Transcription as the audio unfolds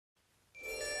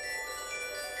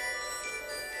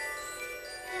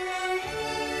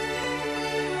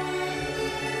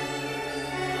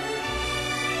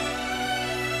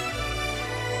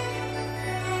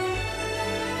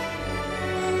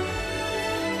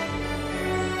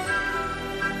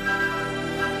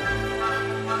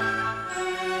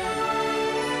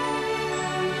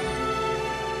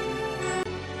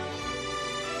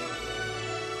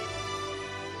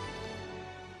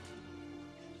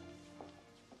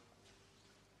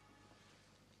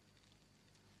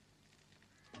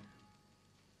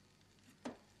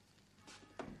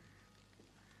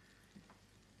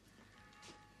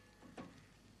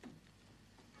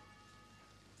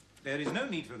There is no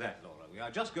need for that, Laura. We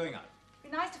are just going out.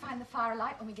 It'd be nice to find the fire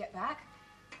alight when we get back.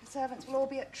 The servants will all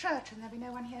be at church and there'll be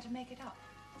no one here to make it up.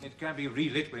 It can be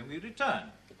relit when we return.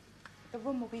 The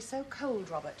room will be so cold,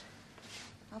 Robert.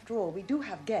 After all, we do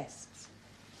have guests.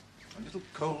 A little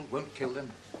cold won't kill them.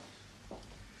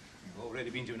 You've already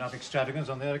been to enough extravagance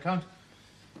on their account.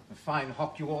 The fine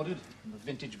hock you ordered, and the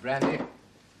vintage brandy.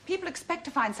 People expect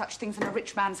to find such things in a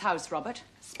rich man's house, Robert,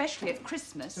 especially at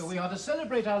Christmas. So we are to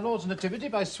celebrate our Lord's nativity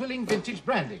by swilling vintage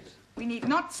brandies. We need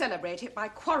not celebrate it by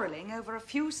quarrelling over a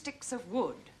few sticks of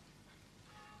wood.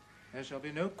 There shall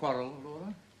be no quarrel,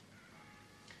 Laura.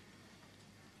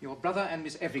 Your brother and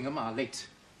Miss Effingham are late.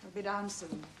 They'll be down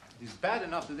soon. It is bad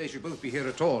enough that they should both be here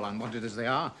at all, unwanted as they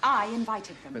are. I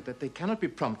invited them. But that they cannot be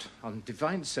prompt on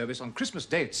divine service on Christmas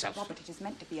Day itself. Robert, it is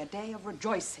meant to be a day of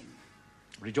rejoicing.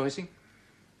 Rejoicing?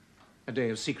 A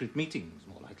day of secret meetings,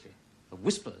 more likely. Of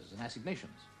whispers and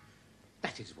assignations.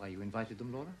 That is why you invited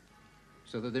them, Laura.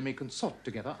 So that they may consort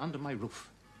together under my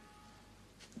roof.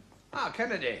 Ah,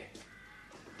 Kennedy.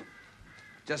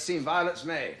 Just seen Violet's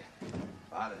maid.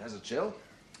 Violet has a chill.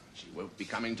 She won't be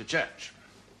coming to church.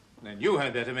 Then you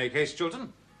had better make haste,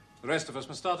 Chilton. The rest of us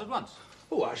must start at once.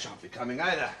 Oh, I shan't be coming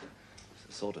either. It's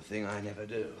the sort of thing I never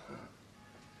do.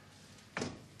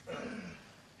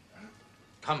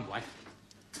 Come, wife.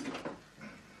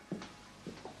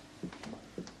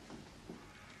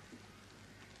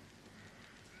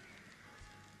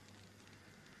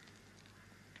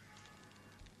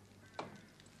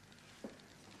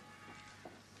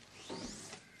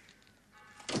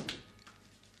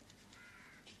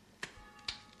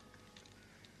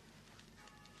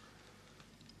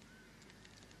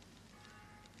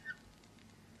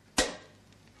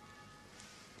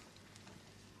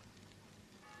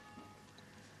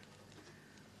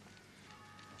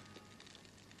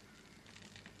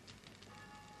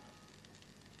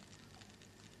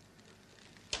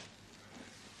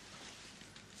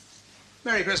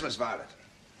 Merry Christmas, Violet.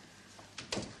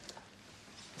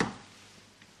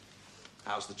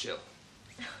 How's the chill?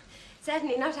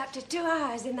 Certainly not up to 2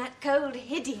 hours in that cold,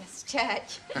 hideous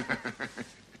church.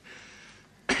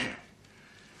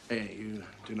 Hey, you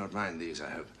do not mind these,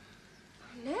 I hope?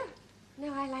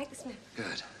 No, I like the smell.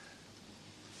 Good.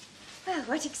 Well,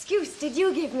 what excuse did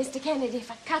you give Mr. Kennedy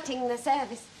for cutting the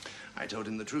service? I told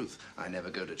him the truth. I never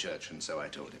go to church, and so I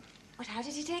told him. But how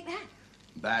did he take that?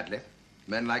 Badly.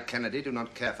 Men like Kennedy do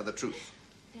not care for the truth.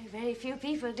 No, very few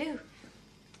people do.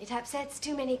 It upsets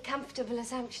too many comfortable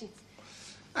assumptions.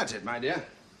 That's it, my dear.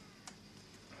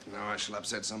 Now I shall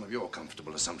upset some of your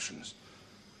comfortable assumptions.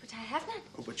 But I have none.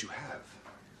 Oh, but you have.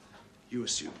 You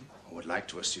assume, or would like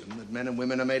to assume, that men and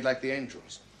women are made like the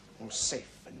angels, all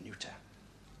safe and neuter.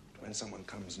 But when someone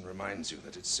comes and reminds you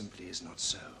that it simply is not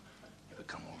so, you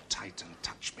become all tight and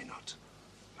touch-me-not,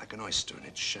 like an oyster in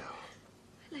its shell.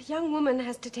 Well, a young woman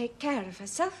has to take care of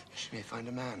herself. She may find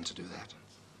a man to do that.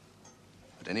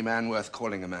 But any man worth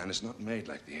calling a man is not made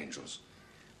like the angels.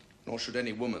 Nor should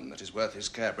any woman that is worth his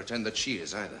care pretend that she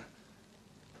is either.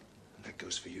 And that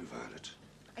goes for you, Violet.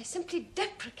 I simply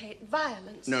deprecate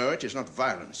violence. No, it is not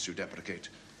violence you deprecate,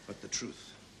 but the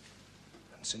truth.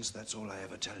 And since that's all I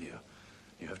ever tell you,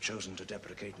 you have chosen to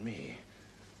deprecate me.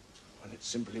 Well, it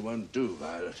simply won't do,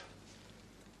 Violet.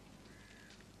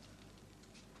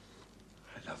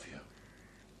 I love you.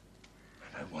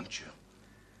 And I want you.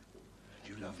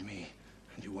 And you love me.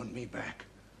 And you want me back.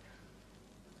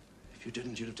 If you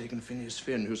didn't, you'd have taken Phineas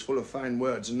Finn, who's full of fine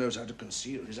words and knows how to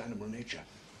conceal his animal nature.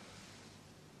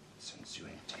 Since you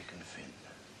ain't taken Finn,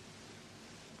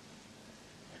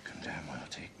 you can damn well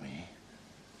take me.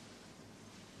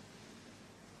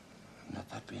 And let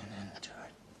that be an end to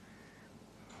it.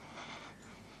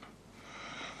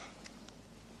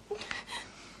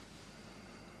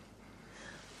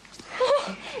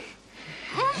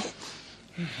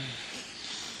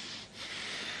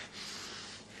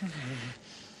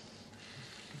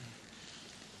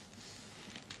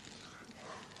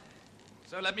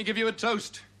 So let me give you a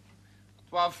toast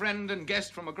to our friend and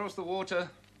guest from across the water,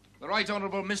 the Right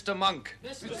Honourable Mr. Monk.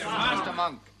 Mr.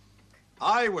 Monk.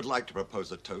 I would like to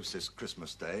propose a toast this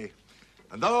Christmas Day.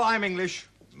 And though I'm English,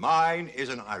 mine is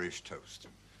an Irish toast.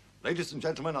 Ladies and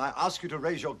gentlemen, I ask you to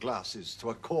raise your glasses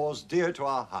to a cause dear to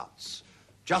our hearts.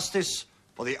 Justice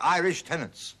for the Irish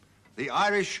tenants. The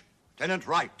Irish tenant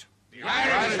right. The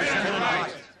Irish tenant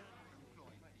right.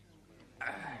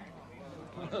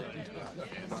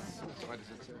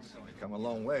 We've come a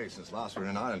long way since last we were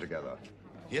in Ireland together.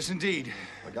 Yes, indeed.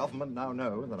 The government now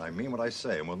know that I mean what I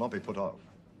say and will not be put off.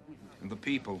 And the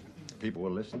people? The people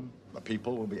will listen. The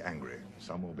people will be angry.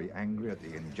 Some will be angry at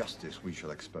the injustice we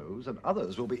shall expose, and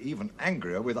others will be even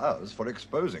angrier with us for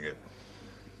exposing it.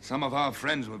 Some of our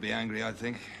friends will be angry, I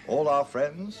think. All our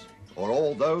friends? Or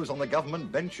all those on the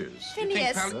government benches?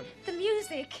 Phineas, Pal- the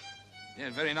music. Yeah,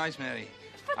 very nice, Mary.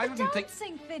 But I the wouldn't think...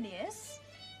 dancing, Phineas.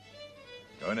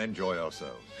 Go and enjoy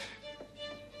yourselves.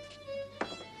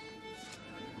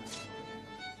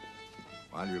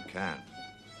 While you can.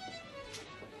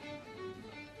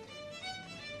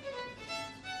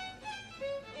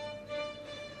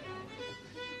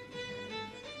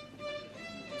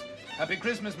 Happy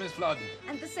Christmas, Miss Flood.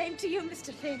 And the same to you,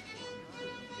 Mr. Finn.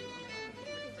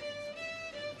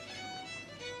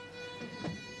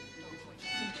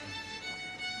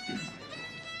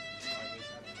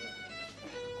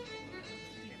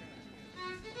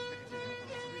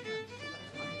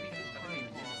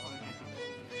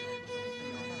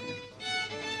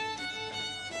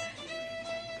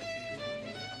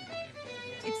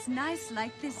 It's nice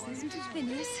like this, isn't it,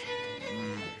 Phineas?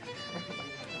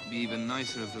 Be even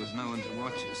nicer if there was no one to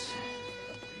watch us.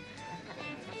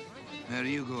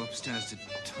 Mary, you go upstairs to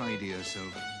tidy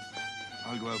yourself.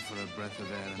 I'll go out for a breath of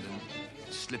air and then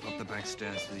slip up the back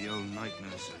stairs to the old night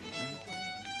nursery.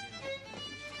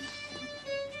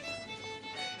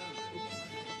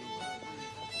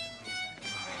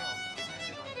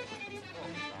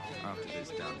 After this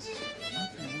dance.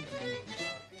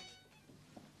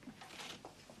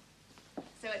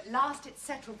 So at last it's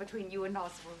settled between you and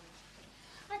Oswald.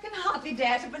 I can hardly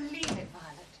dare to believe it,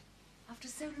 Violet. After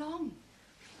so long.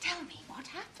 Tell me, what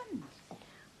happened?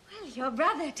 Well, your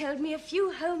brother told me a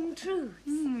few home truths.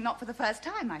 Not for the first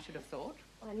time, I should have thought.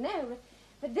 Well, no,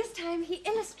 but this time he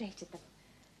illustrated them.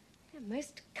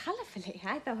 Most colourfully,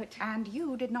 I thought. And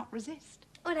you did not resist.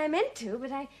 Well, I meant to,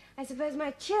 but I suppose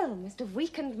my chill must have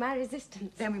weakened my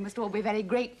resistance. Then we must all be very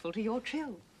grateful to your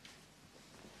chill.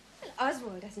 Well,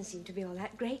 Oswald doesn't seem to be all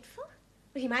that grateful.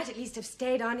 Well, he might at least have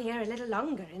stayed on here a little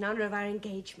longer in honour of our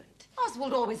engagement.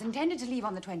 Oswald always intended to leave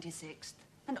on the 26th.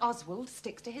 And Oswald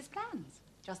sticks to his plans,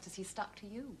 just as he stuck to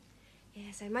you.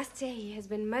 Yes, I must say he has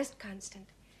been most constant.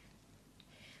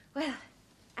 Well,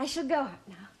 I shall go out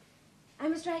now. I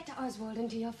must write to Oswald and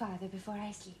to your father before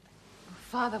I sleep. Your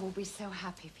father will be so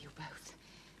happy for you both.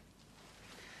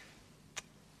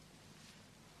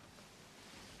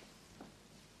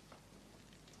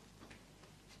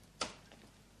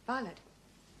 Violet,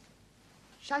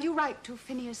 shall you write to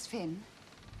Phineas Finn?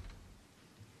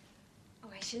 Oh,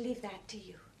 I shall leave that to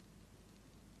you.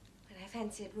 But I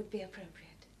fancy it would be appropriate.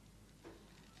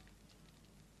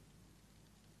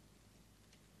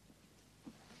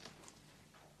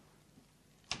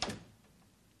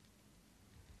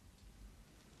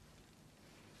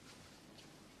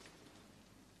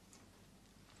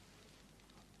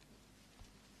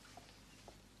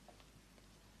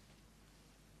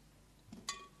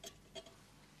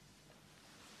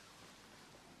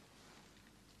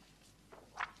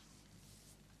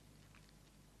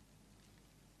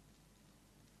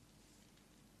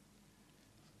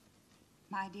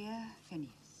 My dear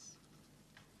Phineas,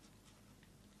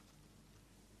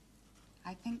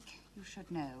 I think you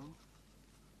should know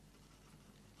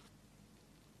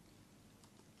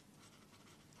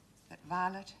that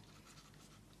Violet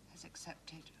has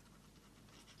accepted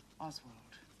Oswald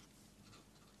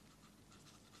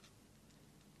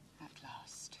at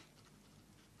last.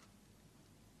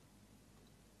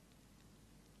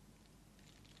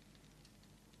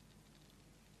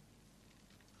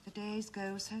 The days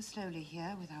go so slowly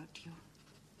here without you.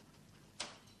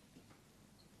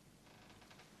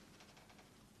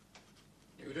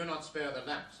 You do not spare the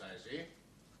lamps, I see.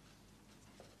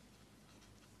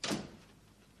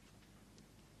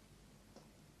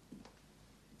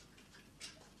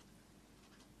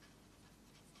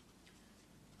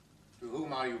 To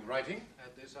whom are you writing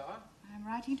at this hour? I'm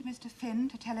writing to Mr. Finn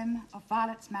to tell him of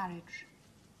Violet's marriage.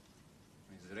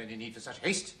 Is there any need for such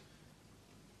haste?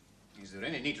 Is there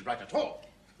any need to write at all?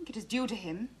 I think it is due to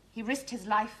him. He risked his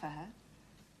life for her.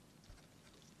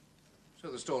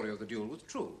 So the story of the duel was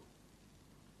true.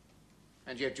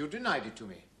 And yet you denied it to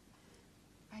me.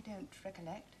 I don't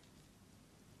recollect.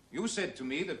 You said to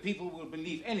me that people will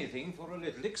believe anything for a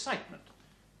little excitement,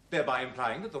 thereby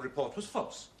implying that the report was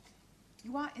false.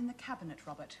 You are in the cabinet,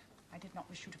 Robert. I did not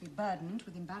wish you to be burdened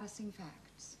with embarrassing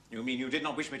facts. You mean you did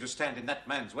not wish me to stand in that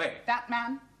man's way? That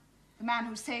man? The man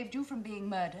who saved you from being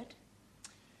murdered?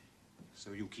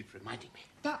 So you keep reminding me.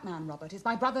 That man, Robert, is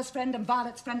my brother's friend and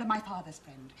Violet's friend and my father's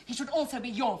friend. He should also be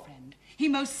your friend. He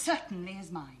most certainly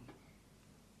is mine.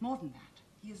 More than that,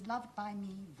 he is loved by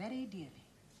me very dearly.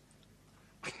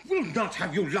 I will not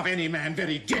have you love any man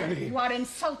very dearly. You are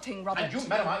insulting, Robert. And you,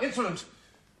 madam, are insolent.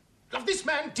 Love this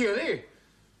man dearly?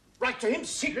 Write to him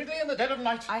secretly in the dead of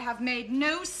night? I have made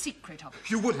no secret of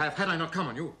it. You would have, had I not come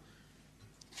on you.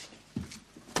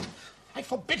 I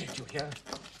forbid it, you hear?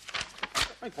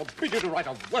 I forbid you to write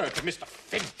a word to Mr.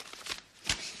 Finn.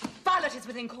 Violet is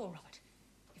within call, Robert.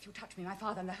 If you touch me, my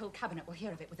father and the whole cabinet will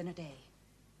hear of it within a day.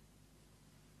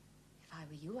 If I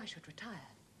were you, I should retire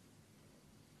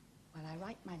while I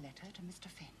write my letter to Mr.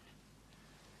 Finn.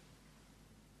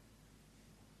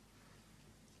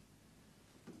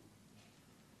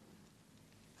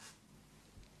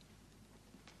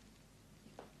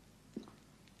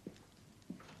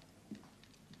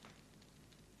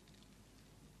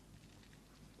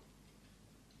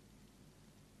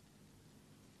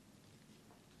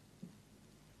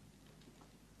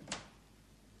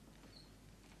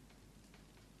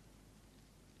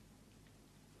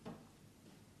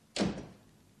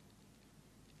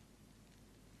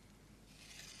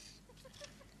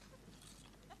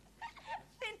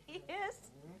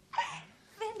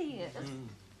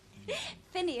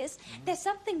 Phineas, there's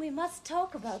something we must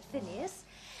talk about, Phineas.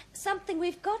 Something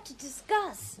we've got to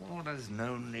discuss. Oh, there's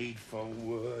no need for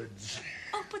words.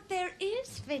 Oh, but there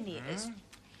is, Phineas.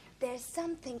 There's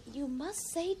something you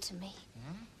must say to me.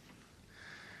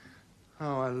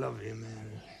 Oh, I love you,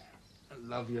 Mary. I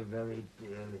love you very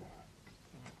dearly.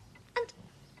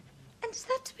 And is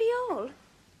that to be all?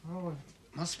 Oh,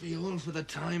 it must be all for the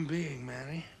time being,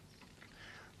 Mary.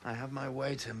 I have my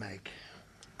way to make.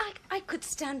 I could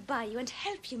stand by you and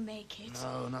help you make it.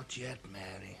 No, not yet,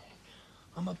 Mary.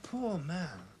 I'm a poor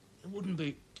man. It wouldn't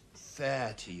be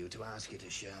fair to you to ask you to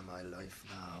share my life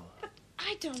now. But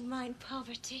I don't mind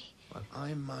poverty. But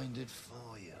I mind it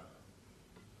for you.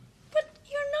 But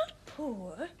you're not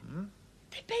poor.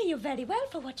 They pay you very well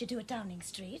for what you do at Downing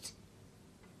Street.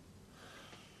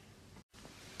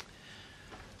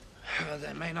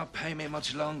 They may not pay me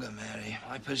much longer, Mary.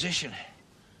 My position,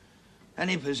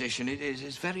 any position it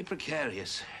is very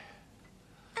precarious.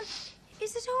 And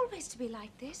is it always to be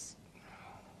like this?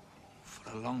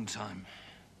 For a long time.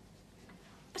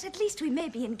 But at least we may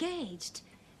be engaged.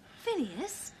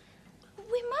 Phineas,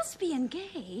 we must be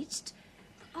engaged.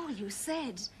 All you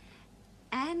said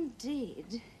and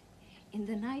did in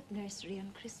the night nursery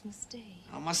on Christmas Day.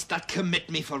 Oh, must that commit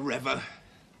me forever?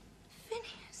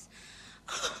 Phineas.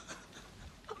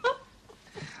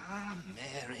 Ah,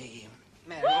 Mary.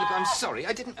 Mary, look, I'm sorry.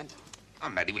 I didn't... Oh,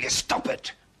 Mary, will you stop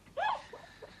it?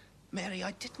 Mary,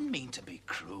 I didn't mean to be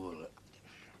cruel.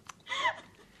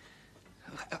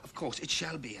 Of course, it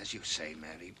shall be as you say,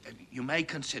 Mary. You may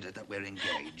consider that we're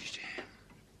engaged.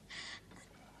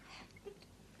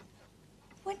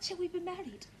 When shall we be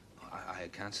married? I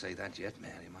can't say that yet,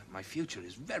 Mary. My future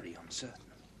is very uncertain.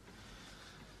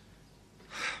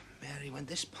 Mary, when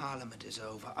this Parliament is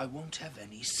over, I won't have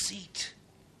any seat.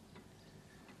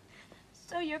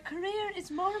 So your career is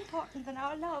more important than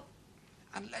our love?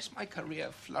 Unless my career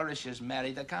flourishes,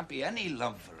 Mary, there can't be any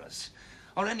love for us.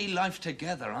 Or any life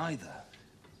together, either.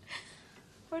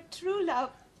 For true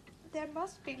love, there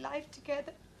must be life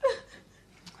together.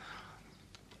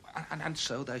 And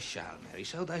so there shall, Mary,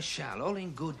 so there shall, all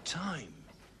in good time.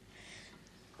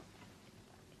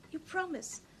 You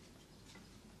promise?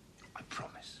 I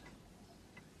promise.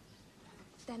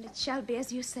 Then it shall be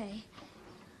as you say.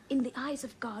 In the eyes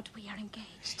of God, we are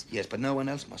engaged. Yes, but no one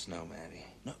else must know, Mary.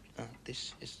 No,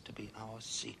 this is to be our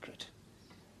secret.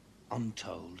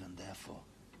 Untold and therefore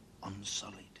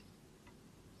unsullied.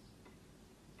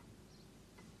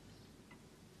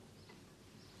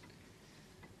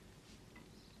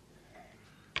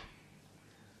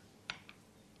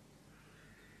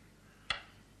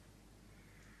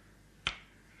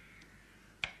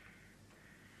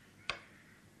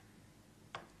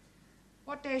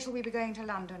 What day shall we be going to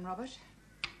London, Robert?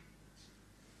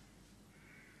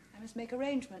 I must make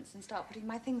arrangements and start putting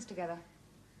my things together.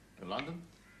 To London?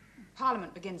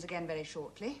 Parliament begins again very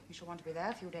shortly. We shall want to be there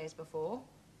a few days before.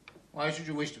 Why should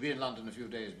you wish to be in London a few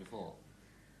days before?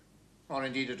 Or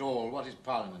indeed at all, what is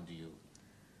Parliament to you?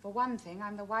 For one thing,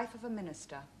 I'm the wife of a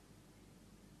minister.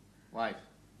 Wife.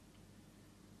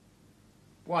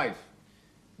 Wife,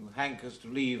 who hankers to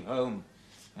leave home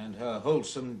and her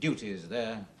wholesome duties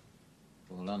there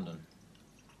for London.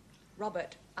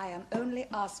 Robert, I am only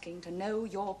asking to know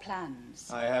your plans.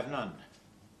 I have none.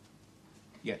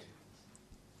 Yet.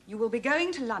 You will be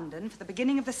going to London for the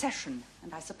beginning of the session,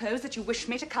 and I suppose that you wish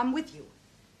me to come with you.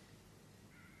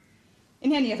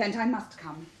 In any event, I must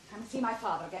come. I must see my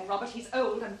father again, Robert. He's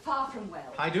old and far from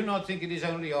well. I do not think it is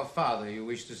only your father you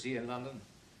wish to see in London.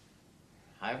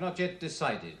 I have not yet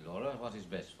decided, Laura, what is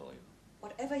best for you.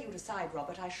 Whatever you decide,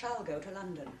 Robert, I shall go to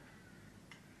London.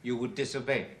 You would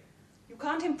disobey me. You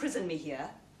can't imprison me here.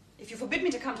 If you forbid me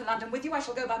to come to London with you, I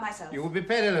shall go by myself. You would be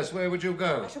penniless. Where would you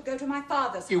go? I shall go to my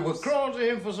father's You house. would crawl to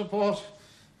him for support.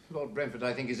 Lord Brentford,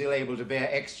 I think, is ill able to bear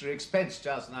extra expense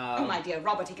just now. Oh, my dear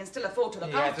Robert, he can still afford to look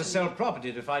He after had to sell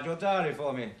property to find your diary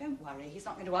for me. Don't worry, he's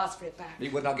not going to ask for it back. He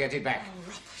would not get it back. Oh,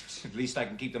 Robert. At least I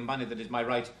can keep the money that is my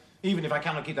right, even if I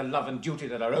cannot keep the love and duty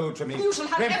that are owed to me. You shall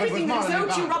have Brentford everything was that is morally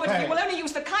owed to you, bound Robert, to if you pay. will only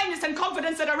use the kindness and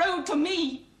confidence that are owed to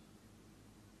me.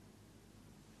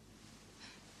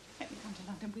 Let me come to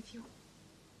London with you.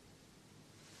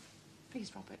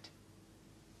 Please, Robert.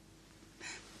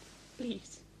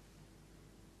 Please.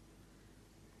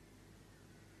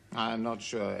 I am not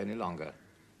sure any longer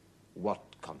what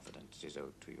confidence is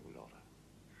owed to you, Laura.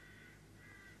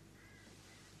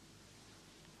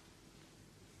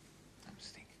 I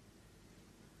must think.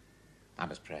 I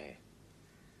must pray.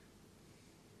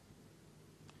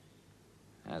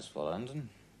 As for London,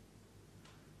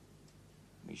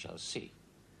 we shall see.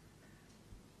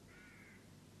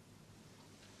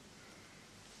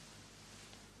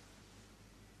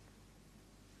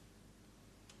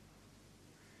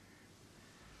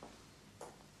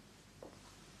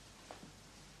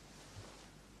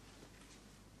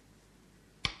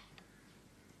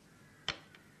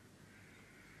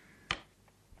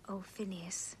 Oh,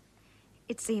 Phineas,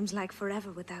 it seems like forever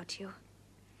without you.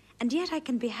 And yet I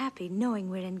can be happy knowing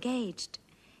we're engaged.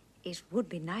 It would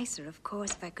be nicer, of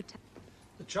course, if I could...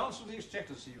 The Chancellor of the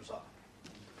Exchequer to see you, sir.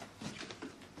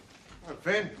 Oh,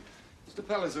 Finn. Mr.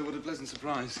 Palliser, what a pleasant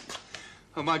surprise.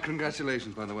 Oh, my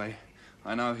congratulations, by the way.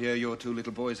 I now hear your two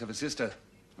little boys have a sister.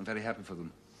 I'm very happy for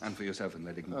them. And for yourself and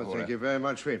Lady Glencora. Oh, thank you very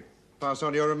much, Finn. Pass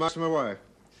on your remarks to my wife.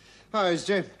 Hi, it's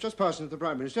just passing to the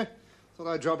Prime Minister. Thought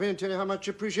I'd drop in and tell you how much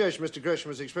appreciation Mr.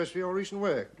 Gresham has expressed for your recent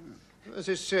work. There's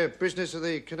this business of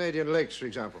the Canadian lakes, for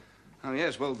example. Oh,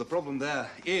 yes, well, the problem there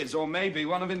is, or may be,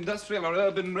 one of industrial or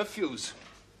urban refuse.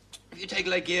 If you take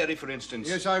Lake Erie, for instance.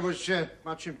 Yes, I was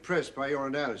much impressed by your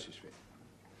analysis, Finn.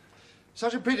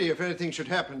 Such a pity if anything should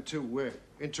happen to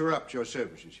interrupt your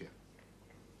services here.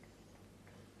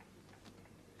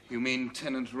 You mean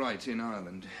tenant right in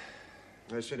Ireland?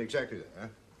 I said exactly that, huh?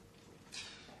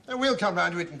 And we'll come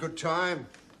round to it in good time.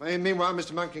 And meanwhile,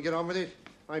 Mr. Monk can get on with it.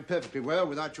 I'm perfectly well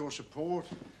without your support.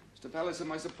 Mr. Palliser,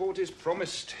 my support is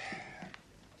promised.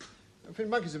 Finn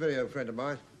Monk is a very old friend of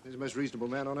mine. He's the most reasonable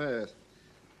man on earth.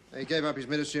 He gave up his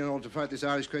ministry in order to fight this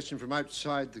Irish question from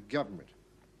outside the government.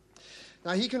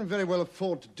 Now, he can very well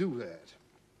afford to do that.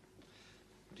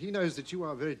 But he knows that you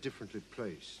are very differently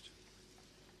placed.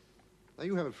 Now,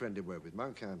 you have a friendly word with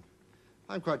Monk, and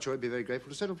I'm quite sure he'd be very grateful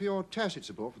to settle for your tacit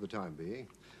support for the time being.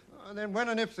 And then when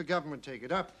and if the government take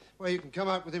it up, well, you can come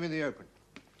out with him in the open.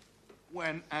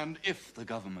 When and if the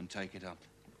government take it up?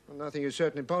 Well, nothing is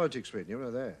certain in politics, Finn. You know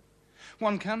that.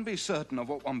 One can be certain of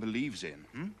what one believes in,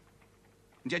 And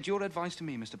yet your advice to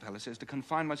me, Mr. Palliser, is to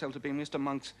confine myself to being Mr.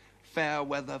 Monk's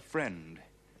fair-weather friend.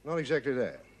 Not exactly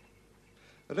that.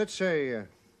 But let's say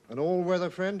an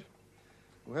all-weather friend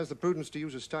who has the prudence to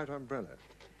use a stout umbrella.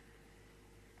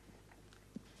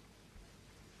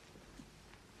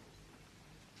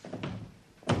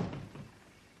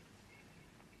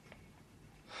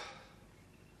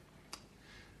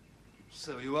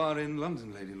 So you are in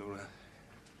London, Lady Laura.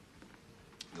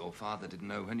 Your father didn't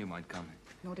know when you might come.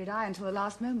 Nor did I until the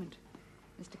last moment.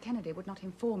 Mr. Kennedy would not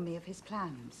inform me of his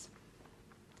plans.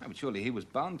 Oh, but surely he was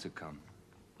bound to come.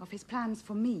 Of his plans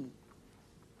for me.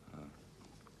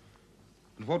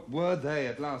 And what were they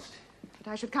at last? That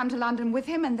I should come to London with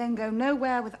him and then go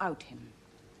nowhere without him.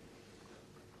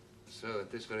 So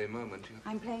at this very moment you...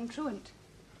 I'm playing truant,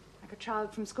 like a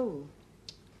child from school.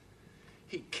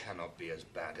 He cannot be as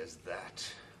bad as that.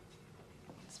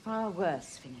 It's far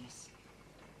worse, Phineas.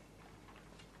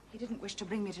 He didn't wish to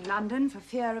bring me to London for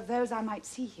fear of those I might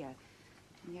see here.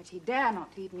 And yet he dare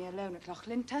not leave me alone at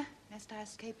Lochlinter, lest I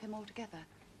escape him altogether.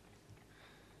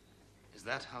 Is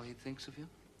that how he thinks of you?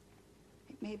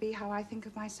 It may be how I think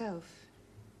of myself.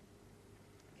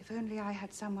 If only I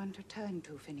had someone to turn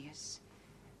to, Phineas.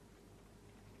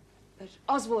 But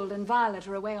Oswald and Violet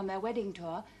are away on their wedding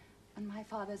tour, and my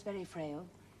father's very frail.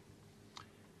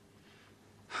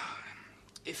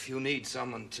 If you need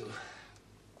someone to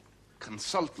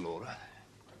consult, Laura,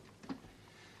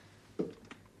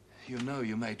 you know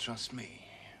you may trust me.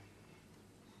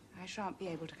 I shan't be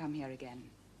able to come here again.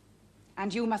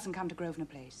 And you mustn't come to Grosvenor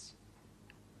Place.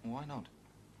 Why not?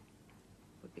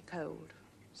 It would be cold,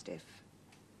 stiff,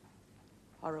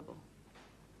 horrible.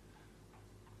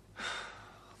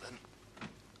 Then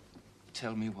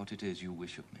tell me what it is you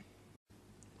wish of me.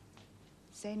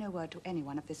 Say no word to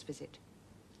anyone of this visit,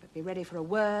 but be ready for a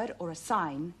word or a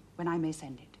sign when I may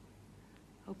send it.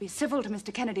 Oh, be civil to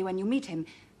Mr. Kennedy when you meet him,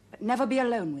 but never be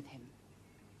alone with him.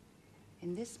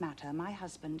 In this matter, my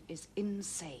husband is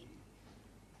insane.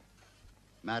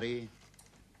 Marry,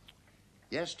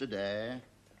 Yesterday,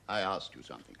 I asked you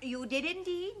something. You did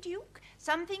indeed, Duke.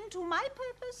 Something to my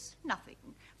purpose, nothing.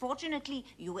 Fortunately,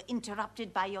 you were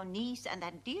interrupted by your niece and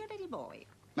that dear little boy.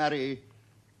 Mary,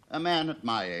 a man at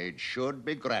my age should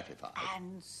be gratified.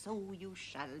 And so you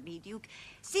shall be, Duke.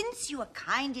 Since you are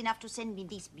kind enough to send me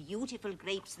these beautiful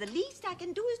grapes, the least I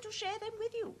can do is to share them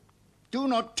with you. Do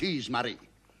not tease, Marie.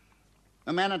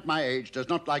 A man at my age does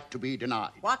not like to be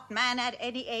denied. What man at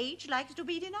any age likes to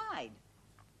be denied?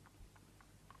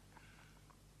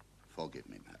 Forgive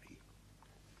me, Marie.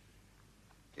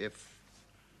 If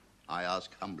I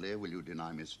ask humbly, will you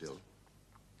deny me still?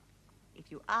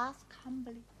 If you ask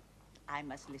humbly, I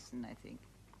must listen, I think.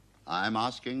 I'm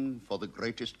asking for the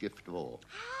greatest gift of all.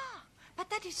 Ah, but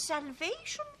that is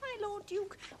salvation, my Lord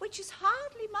Duke, which is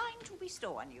hardly mine to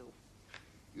bestow on you.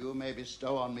 You may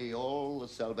bestow on me all the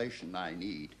salvation I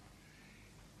need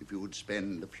if you would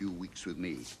spend a few weeks with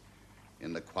me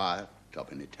in the quiet of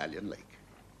an Italian lake.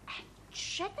 And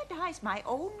jeopardize my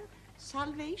own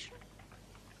salvation?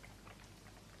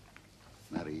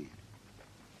 Marie,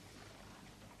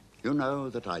 you know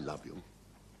that I love you.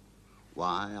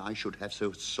 Why I should have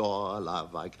so sore a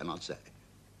love, I cannot say.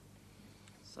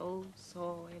 So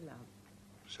sore a love.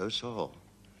 So sore,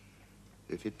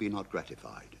 if it be not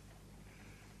gratified.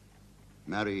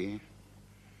 Marie,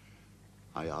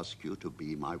 I ask you to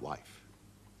be my wife.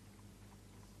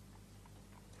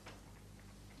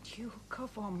 Duke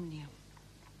of Omnium.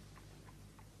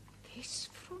 This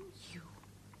from you?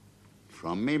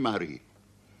 From me, Marie.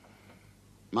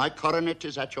 My coronet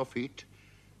is at your feet.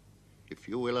 If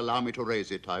you will allow me to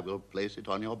raise it, I will place it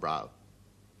on your brow.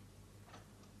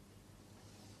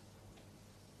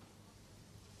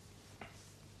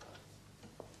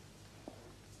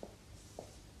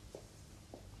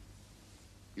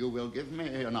 You will give me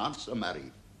an answer,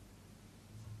 Marie.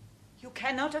 You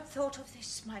cannot have thought of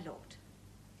this, my lord.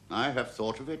 I have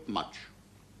thought of it much.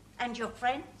 And your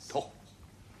friends? Oh,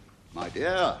 my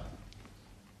dear,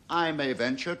 I may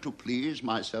venture to please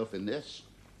myself in this,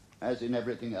 as in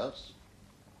everything else.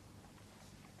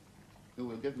 You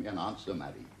will give me an answer,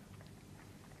 Marie.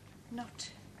 Not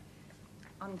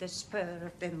on the spur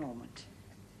of the moment.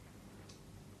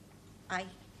 I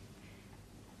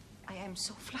am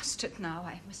so flustered now,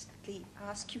 I must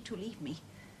ask you to leave me.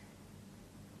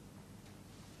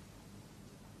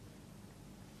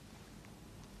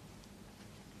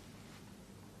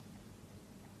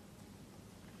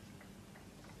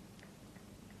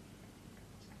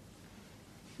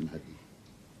 Marie.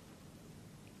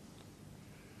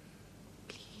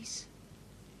 Please.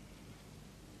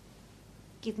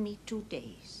 Give me 2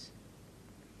 days.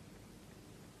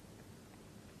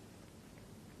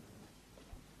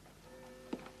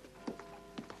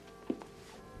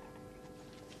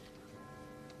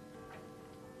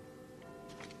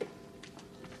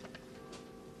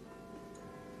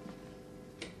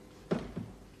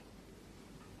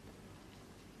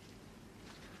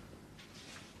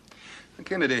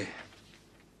 Kennedy,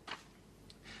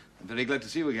 I'm very glad to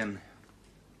see you again.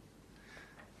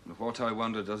 But what, I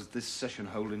wonder, does this session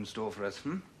hold in store for us,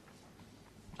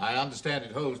 I understand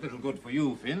it holds little good for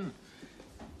you, Finn,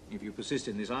 if you persist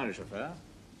in this Irish affair.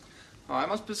 Oh, I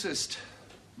must persist.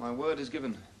 My word is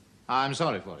given. I'm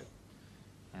sorry for it,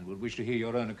 and would wish to hear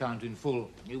your own account in full.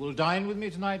 You will dine with me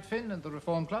tonight, Finn, at the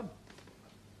Reform Club?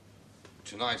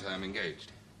 Tonight I am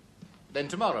engaged. Then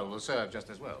tomorrow will serve just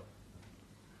as well.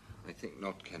 I think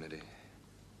not, Kennedy.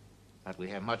 But we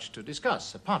have much to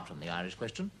discuss, apart from the Irish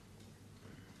question.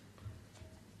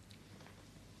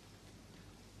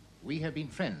 We have been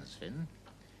friends, Finn,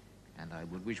 and I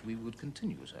would wish we would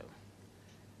continue so.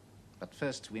 But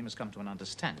first, we must come to an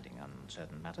understanding on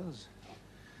certain matters.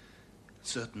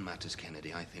 Certain matters,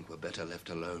 Kennedy, I think were better left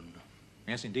alone.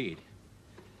 Yes, indeed.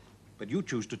 But you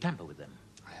choose to tamper with them.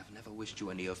 I have never wished you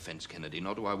any offense, Kennedy,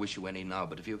 nor do I wish you any now,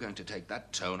 but if you're going to take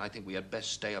that tone, I think we had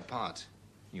best stay apart.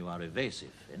 You are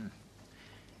evasive, Finn.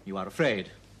 You are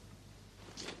afraid.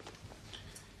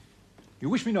 You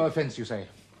wish me no offense, you say,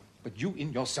 but you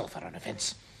in yourself are an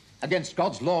offense. Against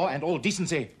God's law and all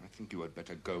decency. I think you had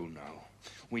better go now.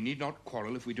 We need not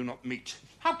quarrel if we do not meet.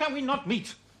 How can we not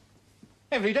meet?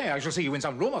 Every day I shall see you in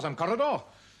some room or some corridor.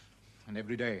 And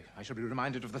every day I shall be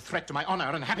reminded of the threat to my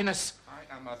honor and happiness.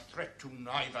 I am a threat to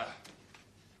neither.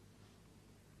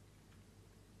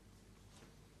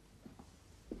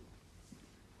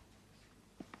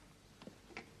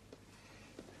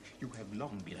 You have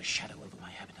long been a shadow over my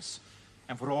happiness,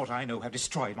 and for aught I know have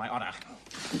destroyed my honor.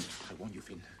 I warn you,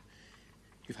 Finn,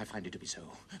 if I find it to be so,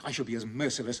 I shall be as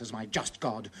merciless as my just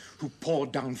God, who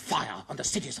poured down fire on the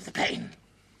cities of the plain.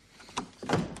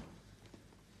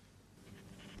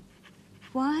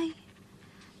 Why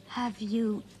Have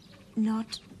you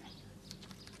not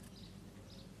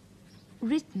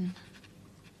written,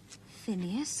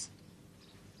 Phineas?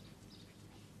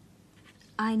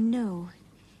 I know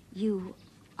you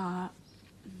are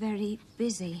very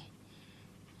busy.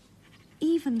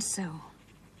 Even so,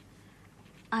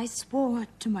 I swore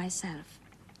to myself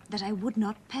that I would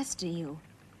not pester you,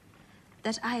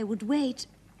 that I would wait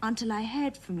until I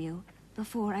heard from you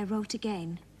before I wrote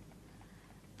again.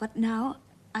 But now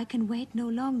I can wait no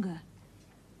longer.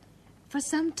 For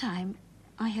some time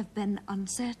I have been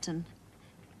uncertain.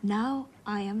 Now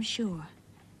I am sure.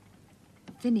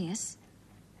 Phineas,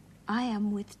 I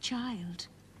am with child.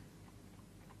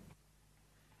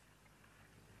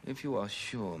 If you are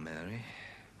sure, Mary,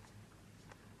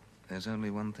 there's only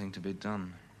one thing to be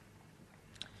done.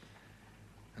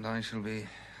 And I shall be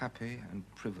happy and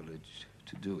privileged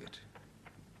to do it.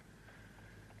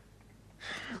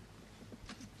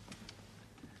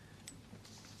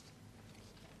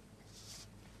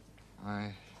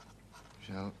 I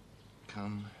shall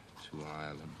come to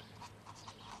Ireland.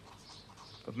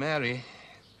 But Mary,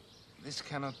 this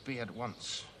cannot be at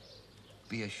once.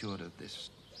 Be assured of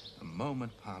this. The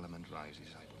moment Parliament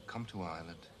rises, I will come to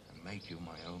Ireland and make you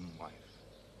my own wife.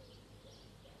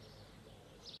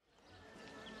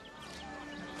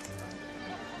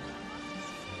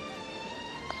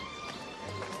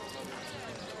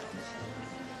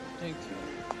 Thank you.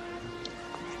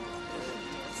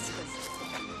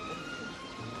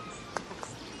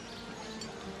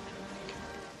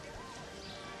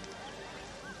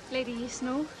 Lady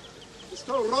Snow.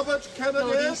 Mr. Robert Kennedy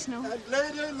Lord Snow. and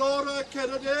Lady Laura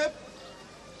Kennedy.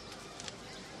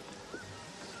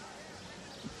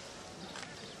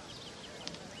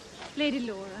 Lady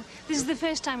Laura, this is the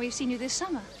first time we've seen you this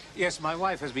summer. Yes, my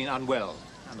wife has been unwell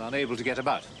and unable to get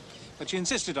about. But she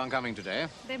insisted on coming today.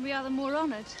 Then we are the more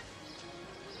honoured.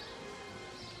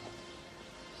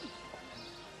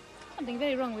 Something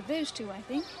very wrong with those two, I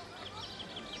think.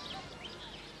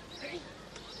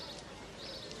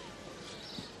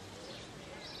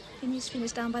 Phineas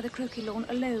is down by the croquet lawn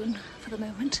alone for the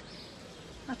moment.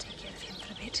 I'll take care of him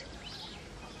for a bit.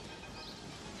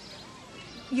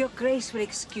 Your Grace will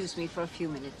excuse me for a few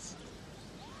minutes.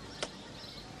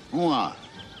 Why?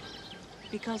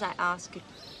 Because I ask it.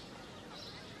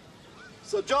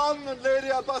 Sir John and Lady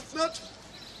Arbuthnot.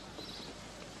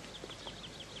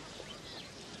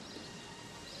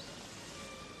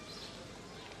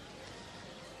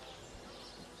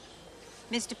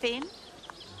 Mr. Finn,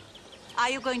 are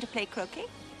you going to play croquet?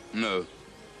 No.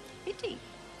 Pity.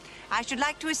 I should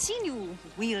like to have seen you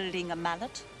wielding a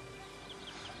mallet.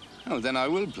 Oh, then I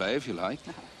will play if you like.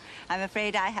 I'm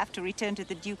afraid I have to return to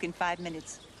the Duke in 5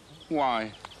 minutes.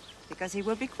 Why? Because he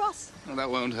will be cross. Well, that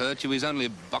won't hurt you. He's only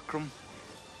buckram.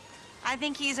 I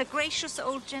think he is a gracious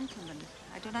old gentleman.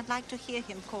 I do not like to hear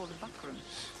him called buckram.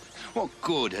 What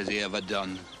good has he ever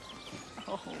done?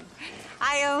 Oh,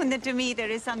 I own that to me there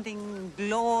is something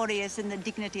glorious in the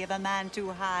dignity of a man too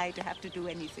high to have to do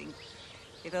anything.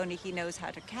 If only he knows how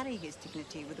to carry his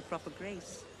dignity with the proper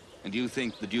grace. And you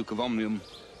think the Duke of Omnium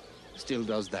still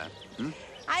does that, hmm?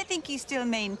 I think he still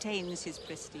maintains his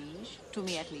prestige, to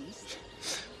me at least.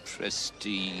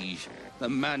 Prestige. The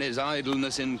man is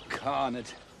idleness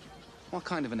incarnate. What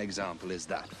kind of an example is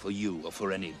that for you or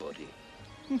for anybody?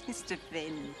 Mr.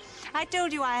 Finn, I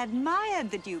told you I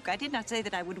admired the Duke. I did not say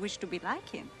that I would wish to be like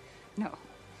him. No.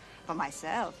 For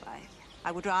myself,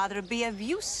 I would rather be of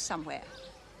use somewhere.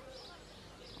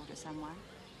 Or to someone.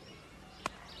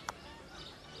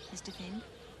 Mr. Finn,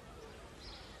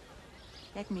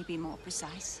 let me be more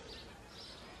precise.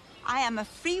 I am a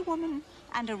free woman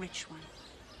and a rich one.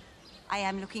 I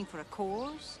am looking for a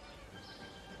cause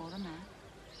or a man.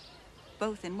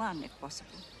 Both in one, if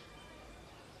possible.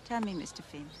 Tell me, Mr.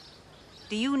 Finn,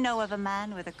 do you know of a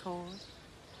man with a cause?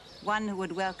 One who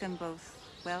would welcome both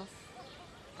wealth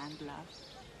and love?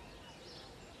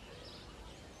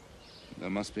 There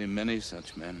must be many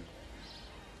such men.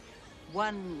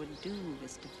 One would do,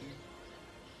 Mr. Finn.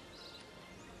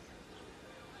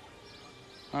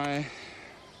 I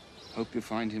hope you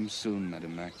find him soon,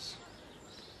 Madam Max.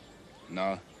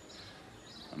 No,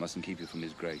 I mustn't keep you from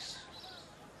his grace.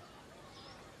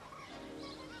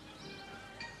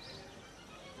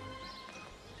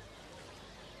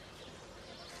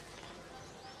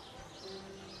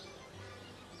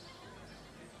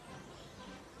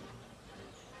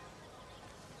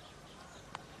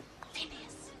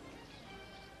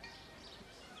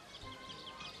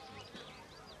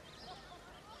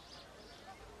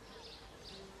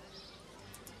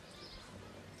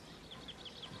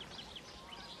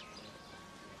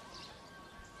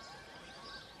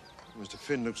 Mr.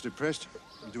 Finn looks depressed.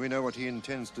 Do we know what he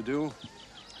intends to do?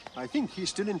 I think he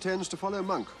still intends to follow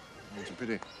Monk. It's a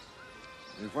pity.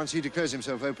 If once he declares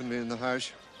himself openly in the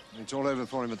house, it's all over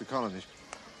for him at the colonies.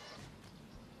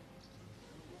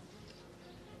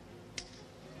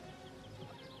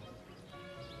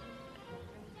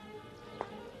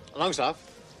 Longstaff,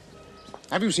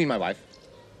 have you seen my wife?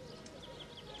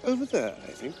 Over there,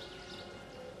 I think.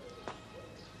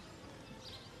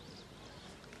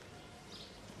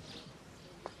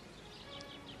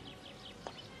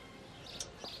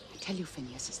 I tell you,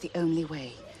 Phineas, it's the only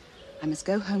way. I must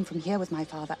go home from here with my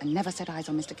father and never set eyes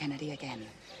on Mr. Kennedy again.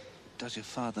 Does your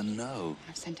father know?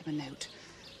 I've sent him a note.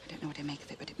 I don't know what to make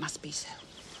of it, but it must be so.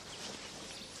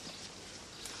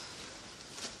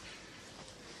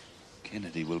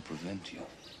 Kennedy will prevent you.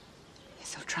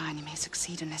 Yes, he'll try and he may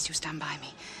succeed unless you stand by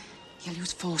me. He'll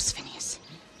use force, Phineas.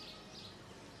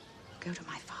 Go to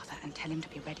my father and tell him to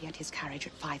be ready at his carriage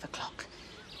at 5 o'clock.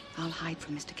 I'll hide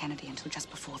from Mr. Kennedy until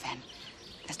just before then.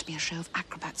 There's to be a show of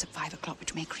acrobats at 5 o'clock,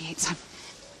 which may create some...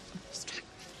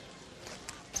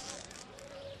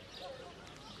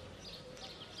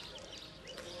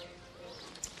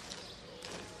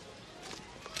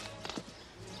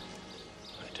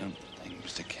 I don't think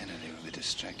Mr. Kennedy will be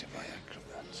distracted by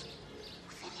acrobats.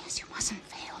 Phineas, you mustn't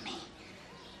fail me.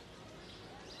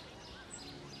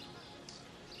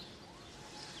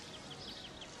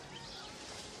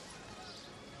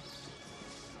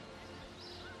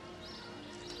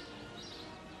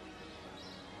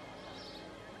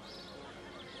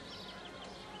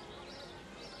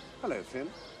 Hello, Finn.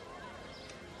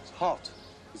 It's hot,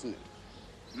 isn't it?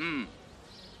 Hmm.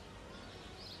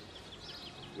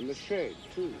 In the shade,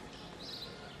 too.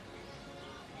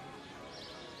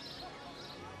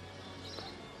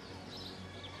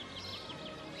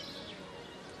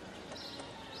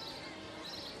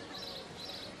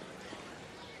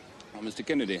 Oh, Mr.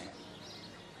 Kennedy.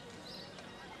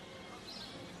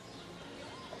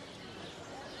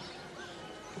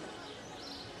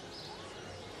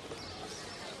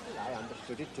 I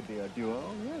understood it to be a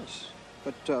duel, yes.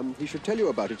 But he should tell you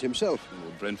about it himself.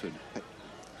 Lord Brentford.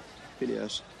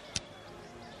 Phineas.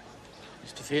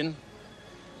 Mr. Finn,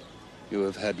 you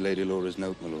have had Lady Laura's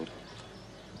note, my lord.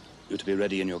 You're to be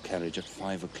ready in your carriage at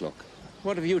 5 o'clock.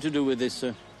 What have you to do with this,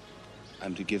 sir?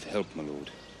 I'm to give help, my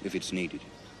lord, if it's needed.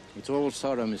 It's all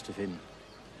sorrow, Mr. Finn.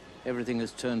 Everything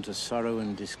has turned to sorrow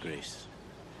and disgrace.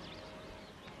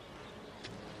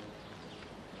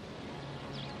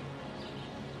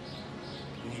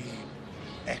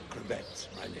 Acrobats,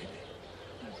 my lady.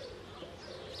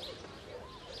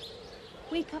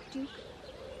 Wake up, Duke.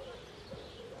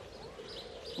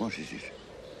 What is it?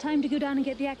 Time to go down and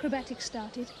get the acrobatics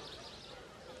started.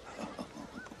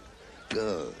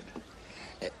 Good.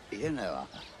 You know,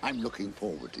 I'm looking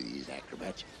forward to these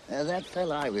acrobats. That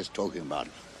fella I was talking about,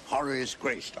 Horace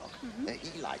Greystock,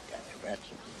 he liked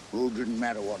acrobats. Well, didn't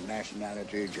matter what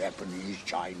nationality, Japanese,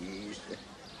 Chinese.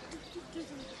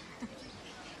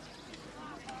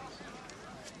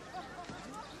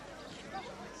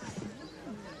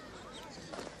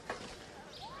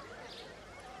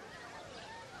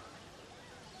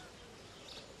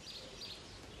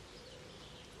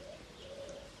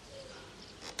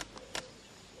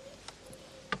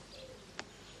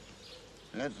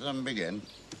 Let them begin.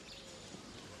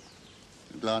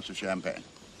 A glass of champagne.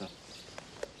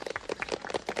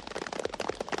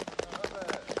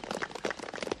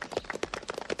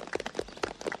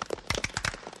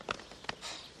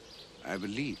 I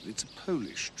believe it's a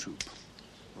Polish troop.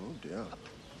 Oh, dear.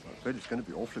 I bet it's going to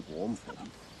be awfully warm for them.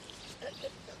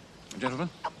 Gentlemen?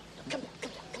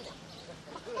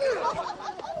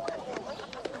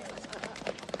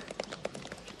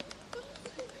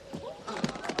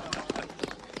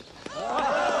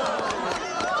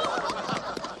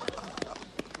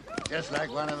 Just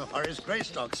like one of Horace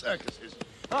Greystock's circuses.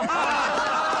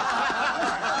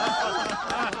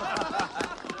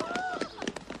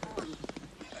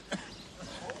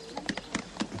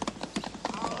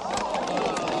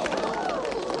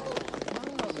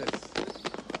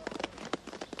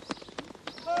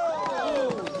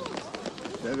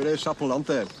 They're very supple, aren't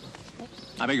they?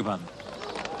 I beg your pardon.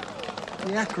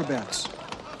 The acrobats.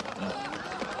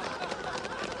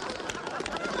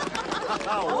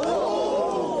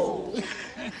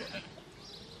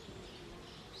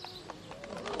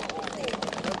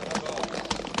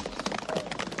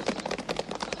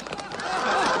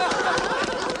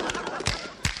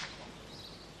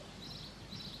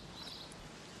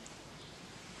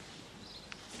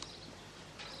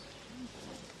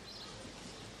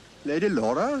 Lady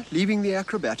Laura, leaving the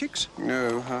acrobatics?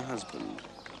 No, her husband.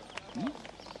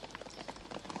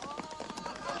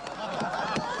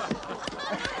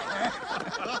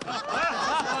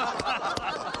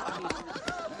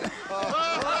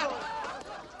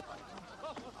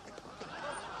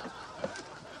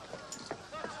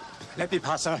 Let me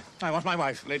pass, sir. I want my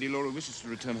wife. Lady Laura wishes to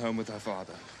return home with her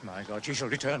father. My God, she shall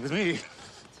return with me.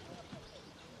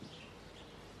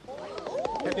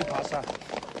 Let me pass, sir.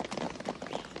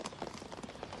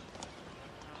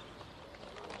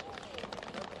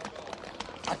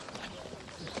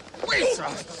 Wait, sir!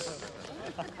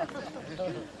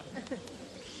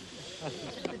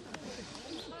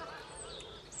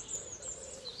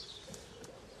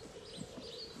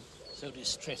 So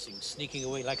distressing, sneaking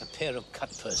away like a pair of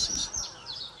cut purses.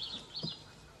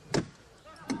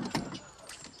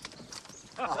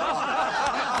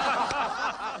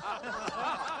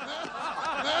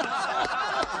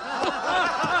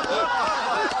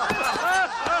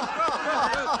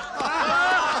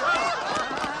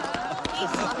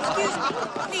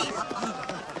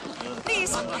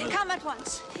 Please, come at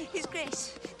once. His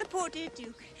Grace, the poor dear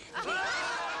Duke.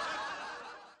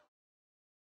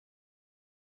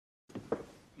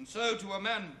 And so to a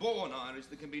man born Irish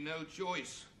there can be no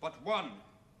choice but one.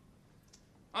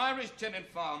 Irish tenant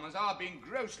farmers are being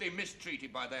grossly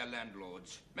mistreated by their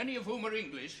landlords, many of whom are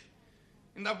English,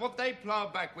 in that what they plough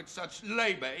back with such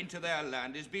labour into their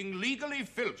land is being legally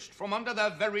filched from under their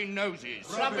very noses.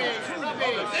 Rubbish!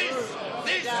 Rubbish!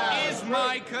 This is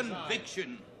my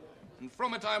conviction, and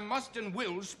from it I must and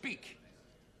will speak.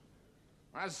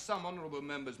 As some honourable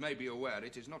members may be aware,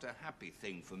 it is not a happy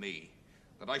thing for me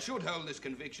that I should hold this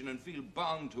conviction and feel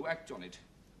bound to act on it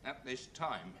at this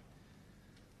time.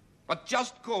 But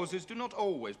just causes do not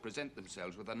always present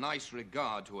themselves with a nice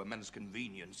regard to a man's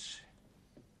convenience.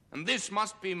 And this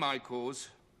must be my cause.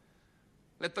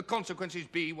 Let the consequences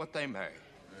be what they may.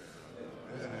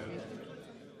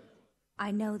 I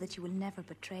know that you will never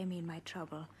betray me in my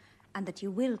trouble, and that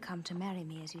you will come to marry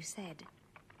me, as you said.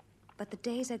 But the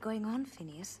days are going on,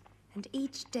 Phineas, and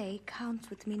each day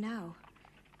counts with me now.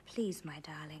 Please, my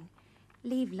darling,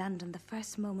 leave London the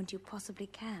first moment you possibly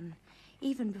can,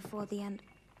 even before the end.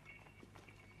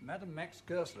 Madam Max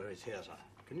Goesler is here, sir.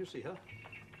 Can you see her?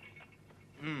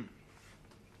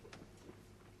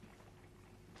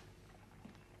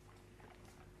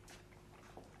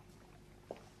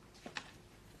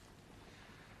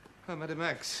 Oh, Madam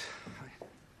Max,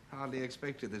 I hardly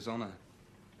expected this honour.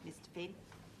 Mr. Finn.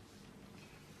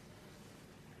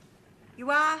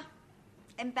 You are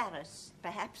embarrassed,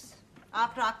 perhaps,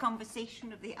 after our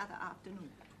conversation of the other afternoon.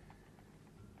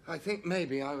 I think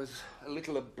maybe I was a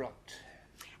little abrupt.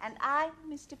 And I,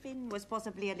 Mr. Finn, was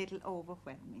possibly a little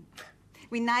overwhelming.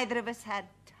 We neither of us had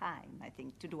time, I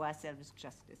think, to do ourselves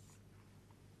justice.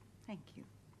 Thank you.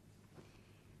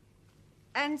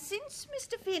 And since,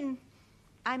 Mr. Finn,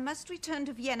 I must return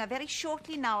to Vienna very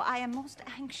shortly now, I am most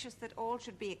anxious that all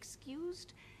should be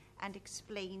excused and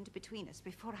explained between us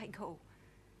before I go.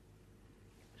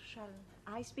 Shall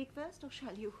I speak first, or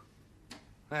shall you?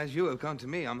 As you have come to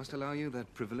me, I must allow you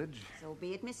that privilege. So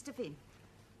be it, Mr. Finn.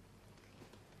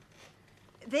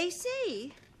 They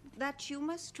say that you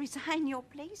must resign your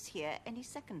place here any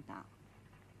second now.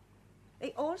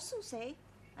 They also say,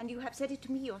 and you have said it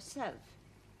to me yourself,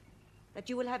 that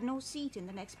you will have no seat in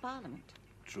the next Parliament.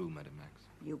 True, Madam Max.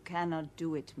 You cannot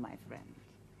do it, my friend.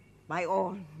 By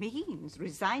all means,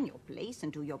 resign your place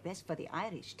and do your best for the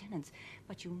Irish tenants,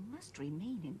 but you must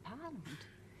remain in Parliament.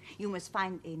 You must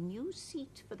find a new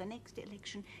seat for the next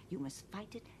election. You must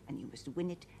fight it, and you must win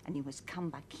it, and you must come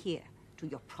back here to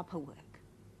your proper work.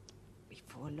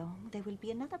 Before long, there will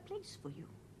be another place for you.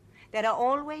 There are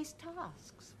always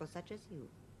tasks for such as you.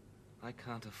 I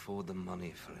can't afford the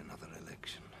money for another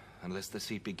election, unless the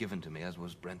seat be given to me, as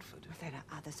was Brentford. There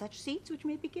are other such seats which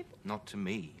may be given. Not to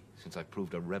me, since I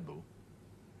proved a rebel.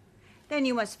 Then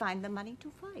you must find the money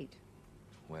to fight.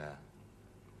 Where?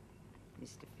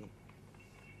 Mr. Finn,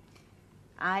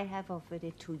 I have offered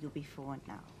it to you before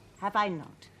now, have I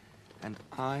not? And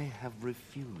I have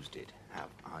refused it, have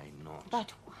I not?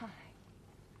 But why?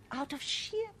 Out of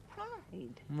sheer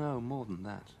pride. No, more than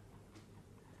that.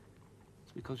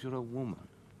 It's because you're a woman,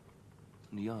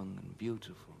 and young and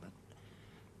beautiful, that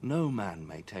no man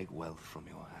may take wealth from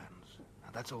your hands. Now,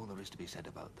 that's all there is to be said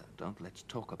about that. Don't let's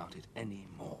talk about it any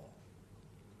more.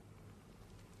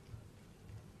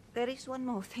 There is one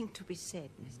more thing to be said,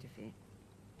 Mr. Finn.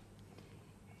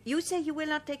 You say you will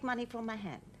not take money from my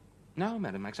hand. No,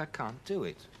 Madam Max, I can't do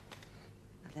it.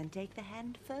 Well, then take the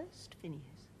hand first, Phineas.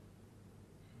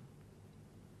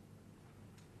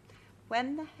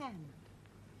 When the hand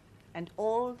and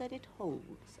all that it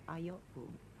holds are your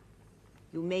own,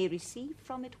 you may receive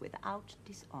from it without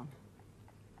dishonor.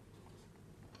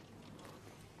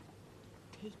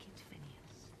 Take it,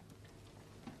 Phineas.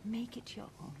 Make it your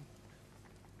own.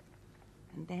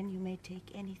 And then you may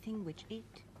take anything which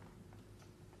it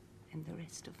and the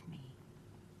rest of me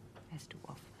has to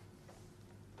offer.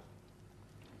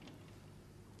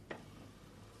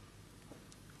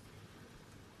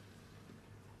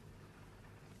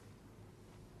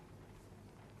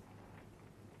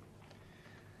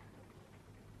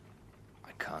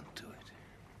 I can't do it.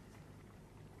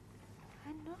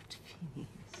 Why not,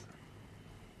 Phineas?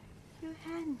 Your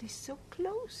hand is so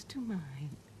close to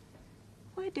mine.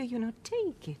 Why do you not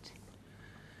take it?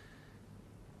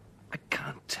 I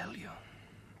can't tell you.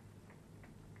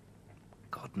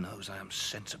 God knows I am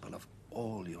sensible of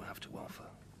all you have to offer.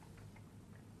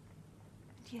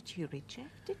 Yet you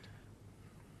reject it?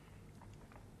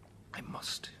 I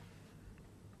must.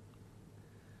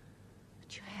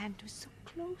 But your hand was so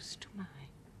close to mine.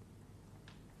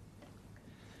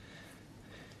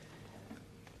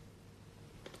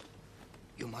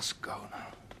 You must go now.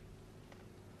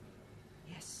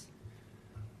 Yes.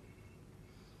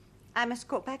 I must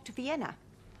go back to Vienna,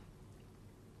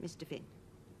 Mr. Finn.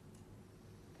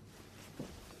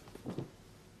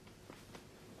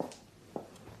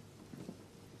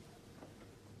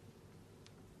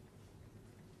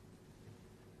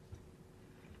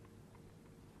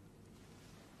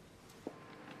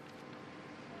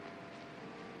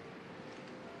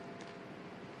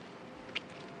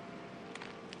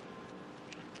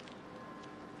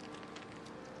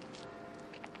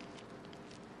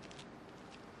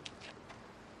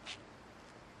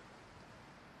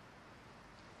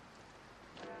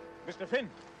 Mr. Finn.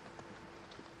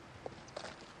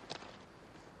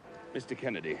 Mr.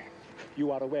 Kennedy.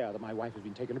 You are aware that my wife has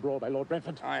been taken abroad by Lord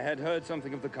Brentford? I had heard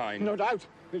something of the kind. No doubt,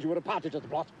 that you were a party to the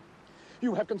plot.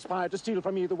 You have conspired to steal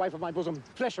from me the wife of my bosom,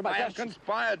 flesh of my flesh. I have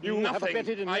conspired you nothing. Have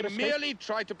abetted in I merely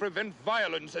tried to prevent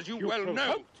violence, as you well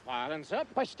know. Violence, sir,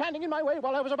 by standing in my way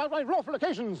while I was about my lawful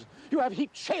occasions. You have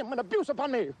heaped shame and abuse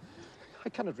upon me. I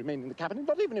cannot remain in the cabinet,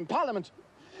 not even in Parliament.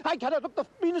 I cannot look the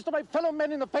meanest of my fellow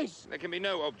men in the face. There can be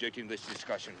no object in this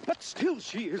discussion. But still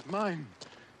she is mine.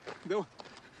 Though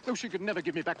she could never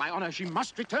give me back my honor, she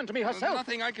must return to me herself. There's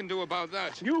nothing I can do about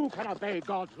that. You can obey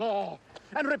God's law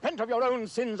and repent of your own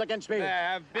sins against me. There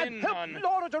have been and help none.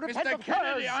 Laura to repent Mr. of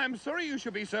Kennedy, hers. I am sorry you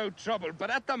should be so troubled,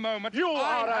 but at the moment You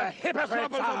are I a have hypocrite,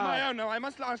 troubles of sir. my own. Now I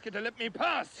must ask you to let me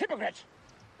pass. Hypocrite!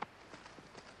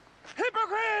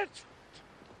 Hypocrite!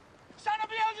 Son of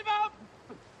Beelzebub!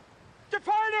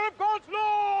 Defiler of God's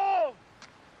law!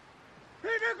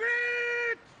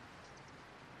 Hypocrite!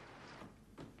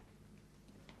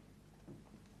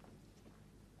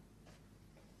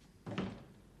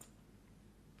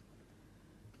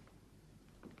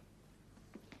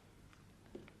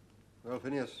 Well,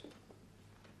 Phineas.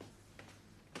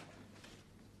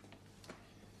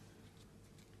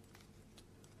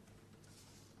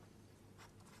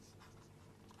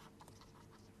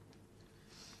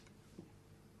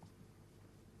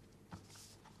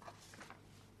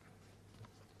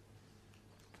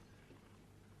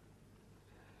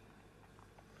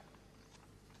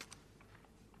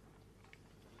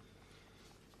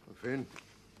 Well, Finn,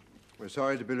 we're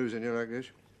sorry to be losing you like this.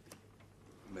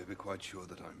 You may be quite sure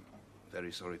that I'm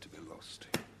very sorry to be lost.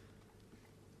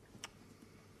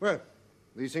 Well,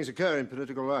 these things occur in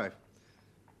political life.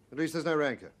 At least there's no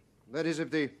rancor. That is, if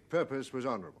the purpose was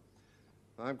honorable.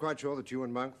 I'm quite sure that you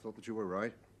and Monk thought that you were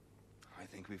right. I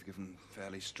think we've given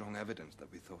fairly strong evidence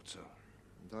that we thought so.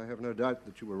 And I have no doubt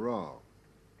that you were wrong.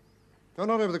 No,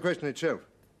 not over the question itself.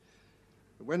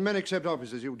 But when men accept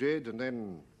office as you did and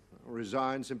then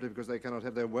resign simply because they cannot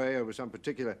have their way over some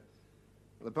particular,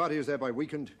 the party is thereby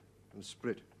weakened and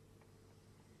split.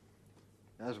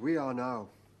 As we are now.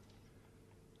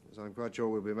 As I'm quite sure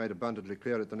will be made abundantly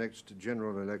clear at the next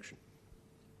general election.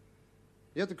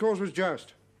 Yet the cause was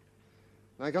just.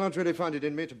 I cannot really find it